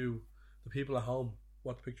describe to the people at home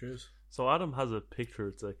what the picture is? So Adam has a picture.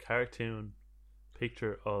 It's a cartoon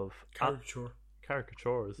picture of caricature.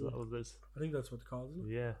 Caricature, is that what it is? I think that's what they call it,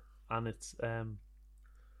 isn't it? Yeah, and it's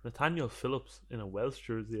Nathaniel Phillips in a Welsh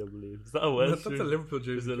jersey, I believe. Is that a Welsh jersey? That's a Liverpool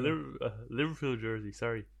jersey. It's a Liverpool jersey,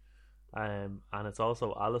 sorry. And it's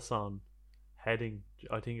also Alisson heading.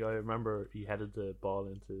 I think I remember he headed the ball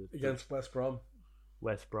into against West Brom.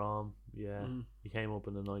 West Brom, yeah. He came up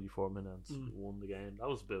in the 94 minutes, won the game. That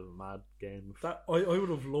was a bit of a mad game. That I would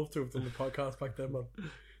have loved to have done the podcast back then, man.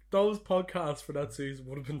 Those podcasts for that season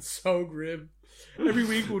would have been so grim. Every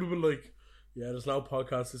week would have been like, yeah, there's no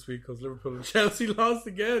podcast this week because Liverpool and Chelsea lost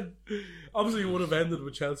again. Obviously, it would have ended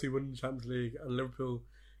with Chelsea winning the Champions League and Liverpool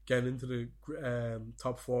getting into the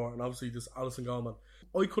top 4, and obviously this Alisson goal, man.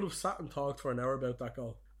 I could have sat and talked for an hour about that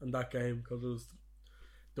goal and that game because it was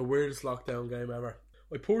the weirdest lockdown game ever.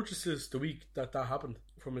 I purchased this the week that happened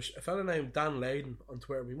from a fella named Dan Layden on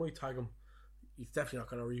Twitter. We might tag him. He's definitely not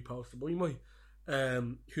going to repost it, but we might.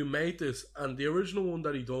 Who made this, and the original one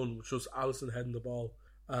that he done was just Alisson heading the ball,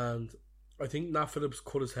 and I think Nat Phillips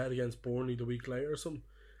cut his head against Burnley the week later or something,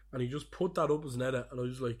 and he just put that up as an edit, and I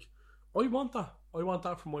was like, I want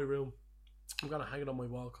that for my room. I'm going to hang it on my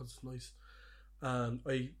wall because it's nice. And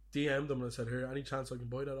I DM'd him and I said, here, any chance I can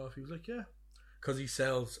buy that off? He was like, yeah, because he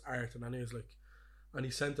sells art, and then he was like, and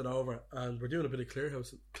he sent it over, and we're doing a bit of clear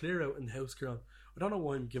out in the house, Kieran. I don't know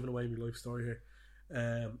why I'm giving away my life story here.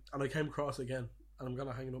 And I came across it again, and I'm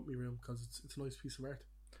gonna hang it up in my room because it's a nice piece of art.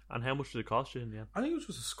 And how much did it cost you in the end? I think it was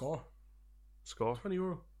just a score.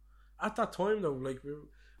 €20. At that time though, like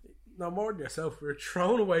no more than yourself, we were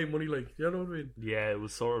throwing away money, like, you know what I mean? Yeah, it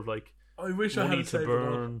was sort of like I wish I had saved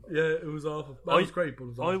burn. Yeah, it was awful. That was great, but it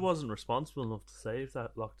was awful. I wasn't responsible enough to save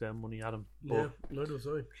that lockdown money, Adam. But yeah, neither was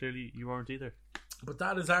I. Clearly, you weren't either. But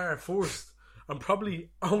that is our first and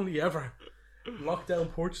probably only ever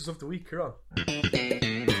lockdown purchase of the week, Kieran.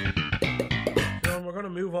 We're going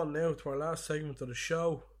to move on now to our last segment of the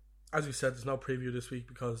show. As we said, there's no preview this week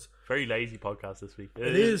because very lazy podcast this week.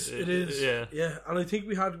 It is. Yeah. And I think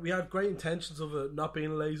we had great intentions of it not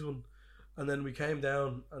being a lazy one, and then we came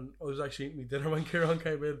down, and I was actually eating my dinner when Kieran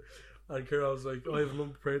came in, and Kieran was like, "I have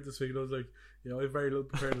nothing prepared this week," and I was like, "Yeah, I have very little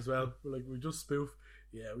prepared as well." We're like, "We just spoof."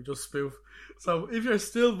 Yeah, we just spoof. So if you're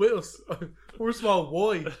still with us, first of all,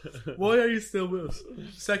 why? Why are you still with us?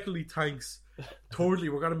 Secondly, thanks. Thirdly,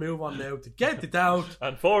 we're going to move on now to Get It Out.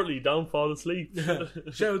 And fourthly, don't fall asleep. Yeah.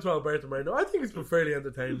 Shout out to Alberto Moreno. I think it's been fairly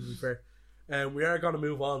entertaining, to be fair. We are going to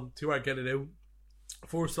move on to our Get It Out.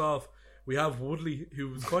 First off, we have Woodley,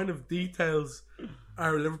 who kind of details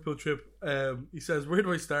our Liverpool trip. He says, "Where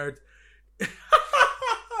do I start?"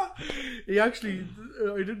 He actually,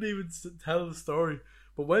 I didn't even tell the story,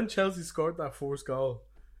 but when Chelsea scored that first goal,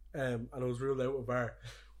 and it was ruled out of VAR,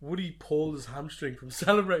 Woody pulled his hamstring from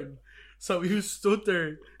celebrating. So he was stood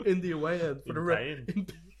there in the away end for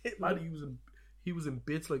he was in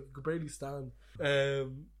bits, like he could barely stand.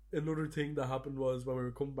 Another thing that happened was when we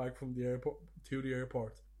were coming back from the airport to the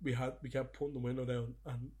airport, we kept putting the window down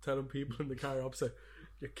and telling people in the car opposite,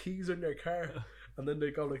 "Your keys are in your car," and then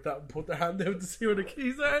they go like that and put their hand out to see where the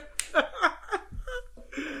keys are.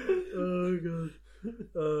 Oh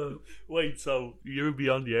god. Wait, so you would be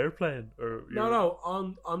on the airplane, or no,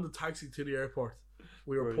 on the taxi to the airport.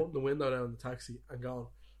 We were putting the window down in the taxi and going,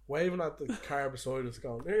 waving at the car beside us,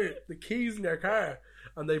 going, "Here, the keys in your car,"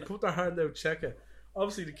 and they put their hand out, check it.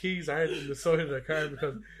 Obviously, the keys aren't in the side of the car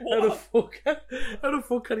because how the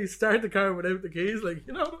fuck can he start the car without the keys? Like,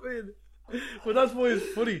 you know what I mean? But that's why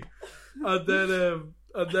it's funny. And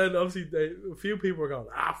then obviously a few people were going,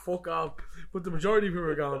 "Fuck off," but the majority of people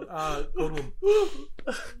were going, "Good one."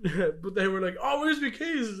 But they were like, "Oh, where's my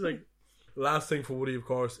keys?" It's like, the last thing for Woody, of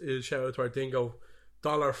course, is shout out to our dingo,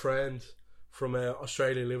 dollar friend from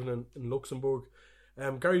Australia living in Luxembourg.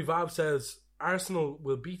 Gary Vabb says Arsenal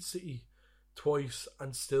will beat City twice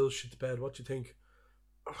and still shit the bed. What do you think?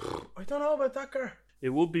 I don't know about that, guy. It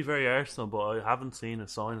would be very Arsenal, but I haven't seen a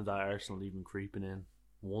sign of that Arsenal even creeping in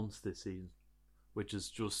once this season, which is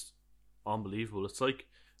just unbelievable. It's like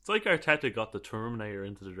Arteta got the Terminator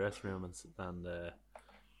into the dressing room and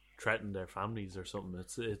threatened their families or something.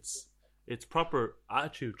 It's proper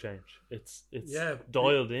attitude change. It's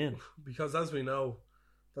dialed in. Because as we know,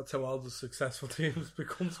 that's how all the successful teams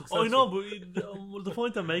become successful. I know, but the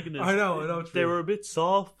point I'm making is I know they were a bit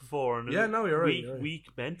soft before and you're right. Weak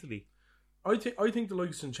mentally. I think the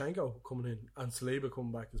likes of Zinchenko coming in and Saliba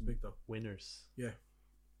coming back is big though. Winners. Yeah.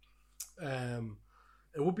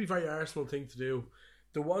 It would be a very Arsenal thing to do.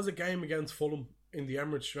 There was a game against Fulham in the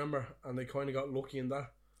Emirates, remember, and they kind of got lucky in that.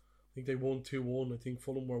 I think they won 2-1. I think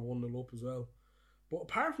Fulham were 1-0 up as well. But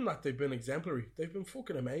apart from that, they've been exemplary. They've been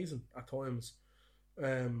fucking amazing at times.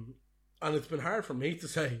 And it's been hard for me to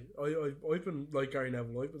say. I've been like Gary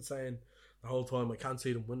Neville. I've been saying the whole time I can't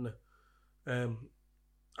see them winning it.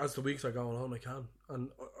 As the weeks are going on, I can. And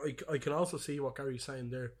I can also see what Gary's saying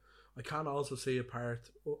there. I can also see it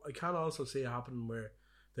happening where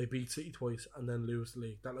they beat City twice and then lose the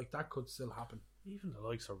league. That could still happen. Even the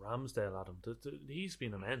likes of Ramsdale, Adam, he's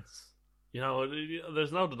been immense. You know,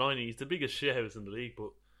 there's no denying he's the biggest shithouse in the league,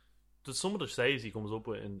 but some of the saves he comes up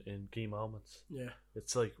with in key moments. Yeah.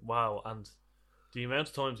 It's like, wow. And the amount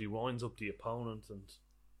of times he winds up the opponent, and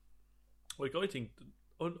like, I think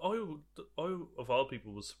I of all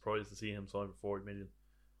people was surprised to see him sign for 40 million.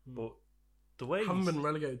 But the way haven't been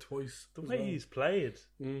relegated twice. The way he's played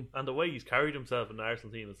and the way he's carried himself in the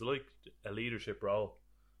Arsenal team, it's like a leadership role,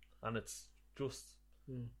 and it's just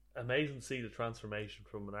amazing to see the transformation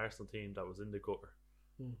from an Arsenal team that was in the gutter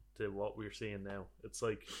to what we're seeing now. It's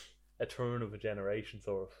like a turn of a generation,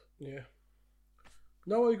 sort of. Yeah.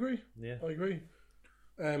 No, I agree. Yeah, I agree.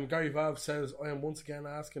 Gary Vabb says, "I am once again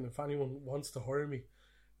asking if anyone wants to hire me."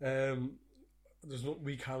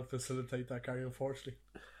 We can't facilitate that, Gary, unfortunately.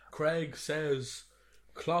 Craig says,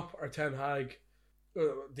 Klopp or Ten Hag?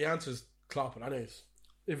 The answer is Klopp, anyways.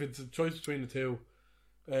 If it's a choice between the two,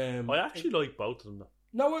 I actually like both of them though.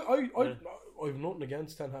 No, I have nothing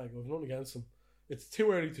against Ten Hag. I have nothing against him. It's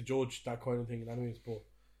too early to judge that kind of thing anyways, but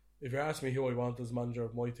if you're asking me who I want as manager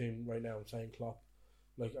of my team right now, I'm saying Klopp.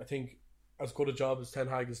 Like, I think as good a job as Ten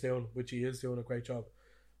Hag is doing, which he is doing a great job,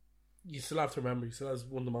 you still have to remember he still has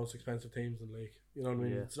one of the most expensive teams in the league. You know what I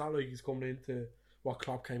mean? Yeah. It's not like he's coming into what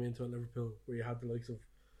Klopp came into at Liverpool, where you had the likes of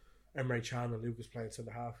Emre Can and Lucas playing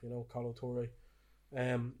centre half, you know, Colo Touré.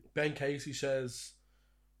 Ben Casey says,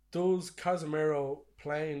 does Casemiro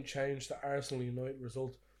playing change the Arsenal United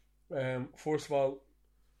result? First of all,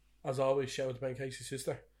 as always, shout out to Ben Casey's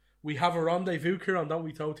sister. We have a rendezvous, Kieran, don't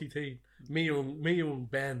we, to OTT? Me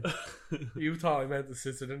and Ben. You thought I meant the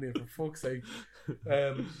sister, didn't you? For fuck's sake.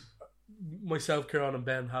 Myself, Kieran, and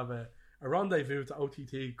Ben have a rendezvous to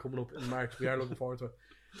OTT coming up in March. We are looking forward to it.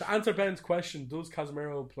 To answer Ben's question, does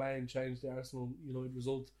Casemiro playing change the Arsenal United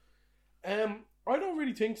result? I don't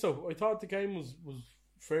really think so. I thought the game was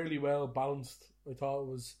fairly well balanced. I thought it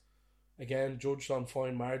was, again, judged on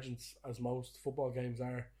fine margins, as most football games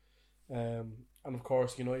are. And of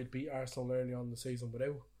course, United beat Arsenal early on in the season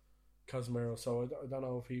without Casemiro, so I don't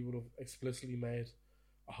know if he would have explicitly made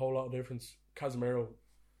a whole lot of difference. Casemiro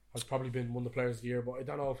has probably been one of the players of the year, but I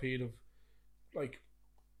don't know if he'd have,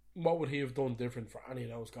 what would he have done different for any of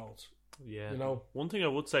those goals? Yeah. One thing I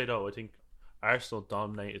would say though, I think Arsenal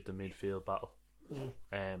dominated the midfield battle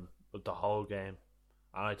the whole game.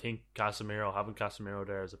 And I think having Casemiro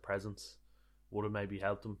there as a presence would have maybe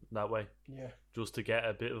helped them that way. Yeah. Just to get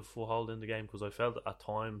a bit of a foothold in the game, because I felt at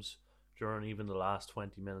times during even the last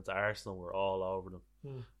 20 minutes, Arsenal were all over them.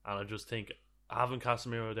 And I just think having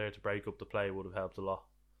Casemiro there to break up the play would have helped a lot.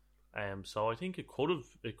 So I think it could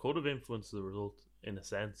have influenced the result in a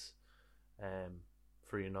sense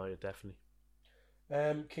for United, definitely.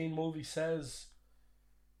 Keen Movie says,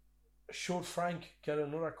 should Frank get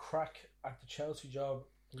another crack at the Chelsea job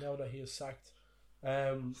now that he is sacked?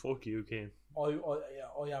 Fuck you, Keen.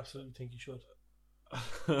 I absolutely think he should.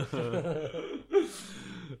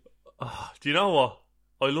 Do you know what?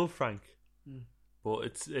 I love Frank,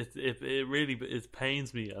 but it really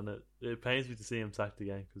pains me, and it pains me to see him sacked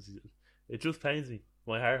again, because it just pains me.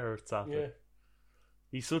 My heart hurts after. Yeah.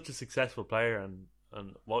 He's such a successful player,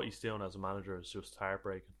 and what he's doing as a manager is just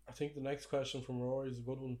heartbreaking. I think the next question from Rory is a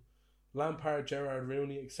good one. Lampard, Gerrard,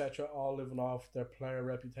 Rooney, etc., all living off their player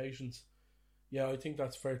reputations. Yeah, I think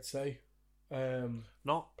that's fair to say.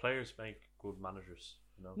 Not players make good managers,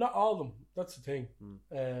 Not all of them. That's the thing.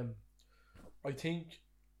 I think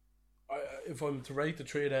if I'm to rate the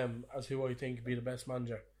three of them as who I think would be the best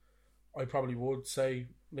manager, I probably would say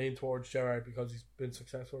lean towards Gerrard, because he's been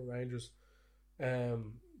successful at Rangers.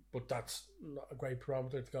 But that's not a great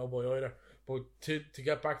parameter to go by either. But to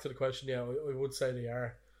get back to the question, yeah, I would say they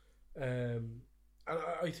are. And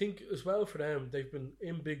I think as well for them, they've been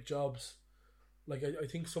in big jobs. I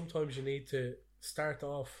think sometimes you need to start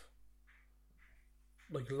off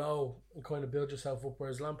low and kind of build yourself up.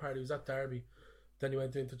 Whereas Lampard, he was at Derby, then he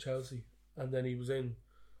went into Chelsea, and then he was in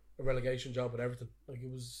a relegation job at Everton.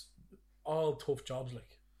 It was all tough jobs,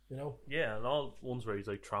 Yeah, and all ones where he's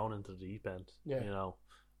thrown into the deep end. Yeah.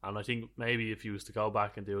 And I think maybe if he was to go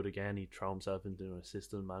back and do it again, he'd throw himself into an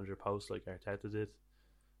assistant manager post like Arteta did,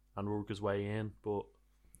 and work his way in. But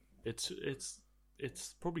it's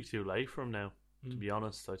probably too late for him now. To be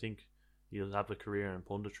honest, I think he'll have a career in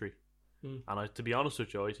punditry. And to be honest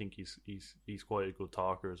with you, I think he's quite a good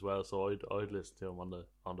talker as well. So I'd listen to him on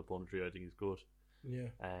the punditry. I think he's good. Yeah.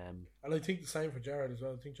 And I think the same for Gerrard as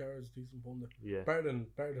well. I think Gerrard's a decent pundit. Yeah. Better than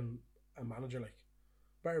a manager,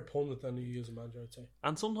 better pundit than he is a manager, I'd say.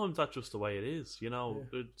 And sometimes that's just the way it is.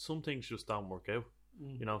 Some things just don't work out.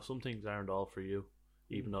 Some things aren't all for you,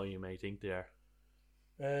 even though you may think they are.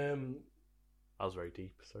 I was very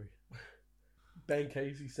deep. Sorry. Ben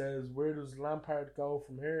Casey says, where does Lampard go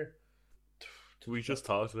from here? We just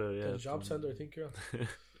talked about it, yeah. The job centre, I think you're on.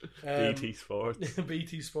 BT Sports.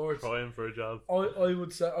 BT Sports. Trying for a job. I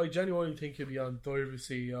would say, I genuinely think he'll be on Diary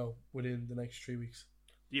CEO within the next 3 weeks.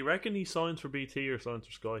 Do you reckon he signs for BT or signs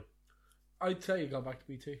for Sky? I'd say he go back to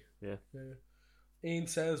BT. Yeah. Ian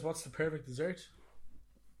says, what's the perfect dessert?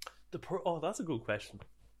 That's a good question.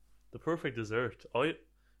 The perfect dessert. I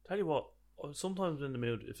tell you what, sometimes in the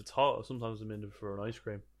mood, if it's hot, sometimes I'm in the mood for an ice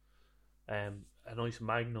cream. A nice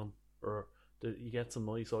Magnum, or you get some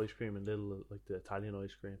nice ice cream in Lidl, like the Italian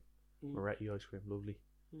ice cream, Moretti ice cream, lovely.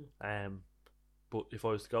 But if I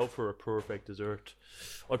was to go for a perfect dessert,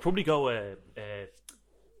 I'd probably go a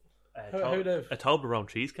Toblerone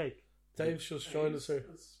cheesecake. Dave's just joined us here.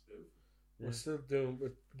 We're still doing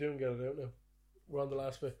get it out now. We're on the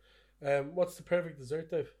last bit. What's the perfect dessert,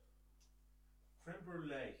 Dave? Creme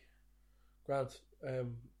brulee. Grant.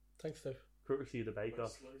 Thanks, Dave. Courtesy of the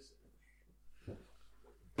bake-off.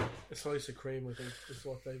 A slice of cream, I think, is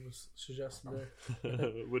what Dave was suggesting there.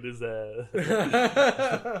 With his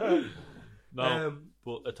no,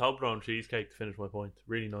 but a Toblerone cheesecake to finish my point.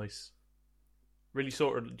 Really nice. Really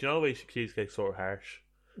sort of. Do you know the way cheesecake's sort of harsh?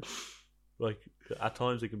 At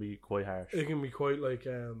times it can be quite harsh. It can be quite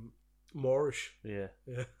Moorish. Yeah.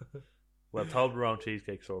 Well, Toblerone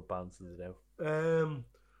cheesecake sort of balances it out.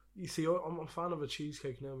 You see, I'm a fan of a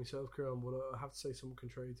cheesecake now myself, Kieran, but I have to say something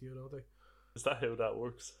contrary to you, don't I? Is that how that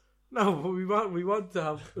works? No, but we want to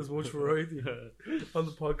have as much variety on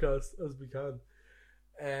the podcast as we can.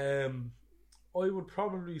 I would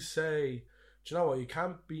probably say, do you know what? You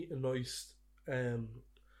can't beat a nice, do you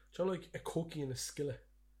know, like a cookie in a skillet,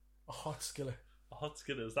 a hot skillet. A hot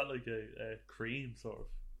skillet, is that like a cream sort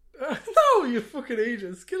of? No, you fucking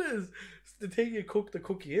agent. Skillet is the thing you cook the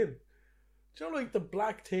cookie in. Do you know, like the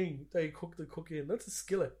black thing that you cook the cookie in? That's a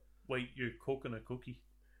skillet. Wait, you're cooking a cookie?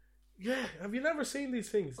 Yeah, have you never seen these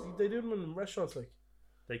things? They do them in restaurants, like.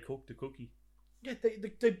 They cook the cookie? Yeah, they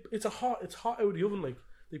it's hot out of the oven, like.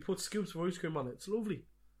 They put scoops of ice cream on it. It's lovely.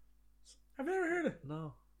 Have you ever heard of it?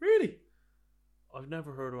 No. Really? I've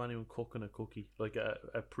never heard of anyone cooking a cookie. Like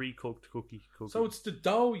a pre-cooked cookie. So it's the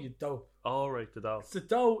dough, you dough. Oh, right, the dough. It's the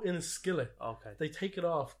dough in a skillet. Okay. They take it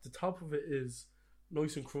off. The top of it is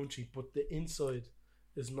nice and crunchy, but the inside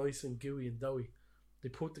is nice and gooey and doughy. They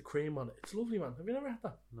put the cream on it. It's lovely, man. Have you never had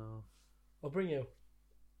that? No. I'll bring you out.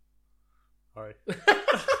 Alright.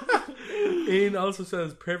 Ian also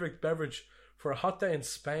says perfect beverage for a hot day in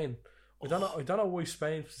Spain. I don't know why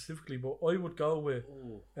Spain specifically, but I would go with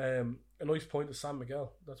a nice pint of San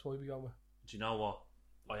Miguel. That's what I'd be going with. Do you know what?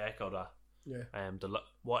 I echo that. Yeah.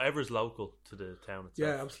 Whatever's local to the town itself.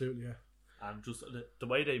 Yeah, absolutely. Yeah. And just the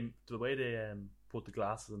way they put the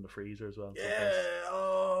glasses in the freezer as well. Yeah.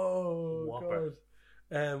 Oh Whopper.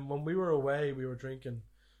 God. When we were away, we were drinking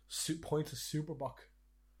pints of Superbock.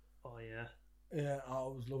 Oh yeah. Yeah, it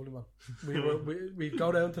was lovely, man. We'd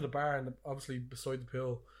go down to the bar and obviously beside the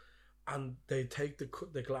pool, and they'd take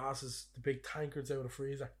the glasses, the big tankards out of the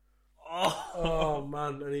freezer. Oh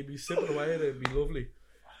man, and he'd be sipping away at it. It'd be lovely.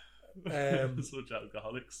 Such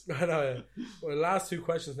alcoholics. I know. Yeah. Well, the last two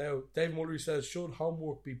questions now. Dave Mullery says, should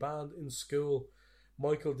homework be banned in school?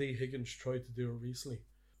 Michael D. Higgins tried to do it recently.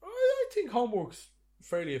 I think homework's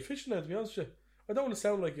fairly efficient now, to be honest with you. I don't want to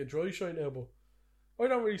sound like a dry shite now, but I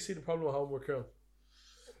don't really see the problem with homework, Carl.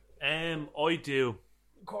 I do.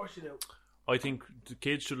 Of course you do. I think the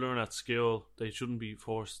kids should learn at school. They shouldn't be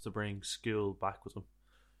forced to bring school back with them.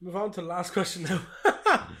 Move on to the last question now.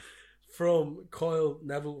 From Kyle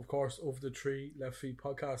Neville, of course, Over the Tree Left Feet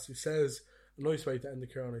podcast, who says, a nice way to end the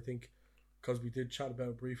Kieran, I think, because we did chat about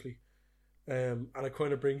it briefly. And it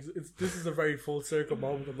kind of brings, this is a very full circle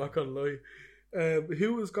moment, I'm not going to lie.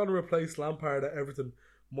 Who is going to replace Lampard at Everton?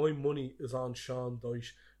 My money is on Sean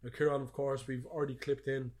Dyche. Now, Kieran, of course, we've already clipped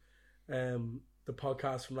in the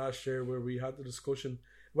podcast from last year where we had the discussion.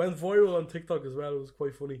 It went viral on TikTok as well. It was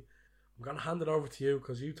quite funny. I'm going to hand it over to you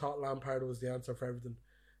because you thought Lampard was the answer for Everton.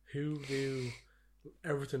 Who do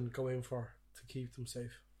Everton go in for to keep them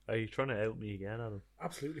safe? Are you trying to out me again, Adam?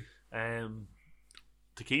 Absolutely.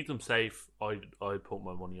 To keep them safe, I'd put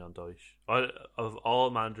my money on Dyche. Of all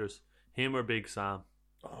managers, him or Big Sam.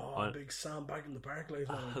 Big Sam back in the park, like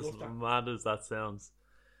as mad as that sounds,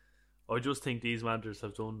 I just think these managers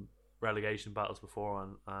have done relegation battles before,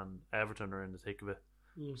 and Everton are in the thick of it.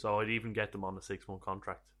 So I'd even get them on a 6-month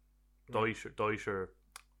contract. Dyche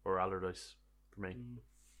or Allardyce for me.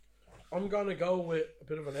 I'm going to go with a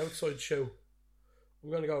bit of an outside show. I'm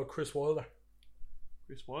going to go with Chris Wilder.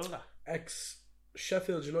 Chris Wilder?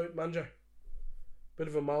 Ex-Sheffield United manager. Bit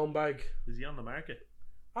of a mound bag. Is he on the market?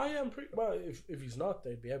 I am pretty... Well, if he's not,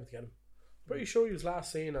 they'd be able to get him. Pretty sure he was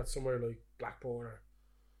last seen at somewhere like Blackburn or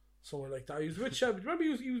somewhere like that. He was with Sheffield. Remember, he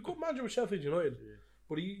was a good manager with Sheffield United. Yeah.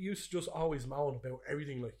 But he used to just always moan about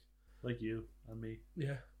everything, like you and me.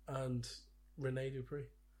 Yeah, and Rene Dupree,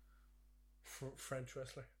 French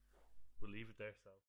wrestler. We'll leave it there, so.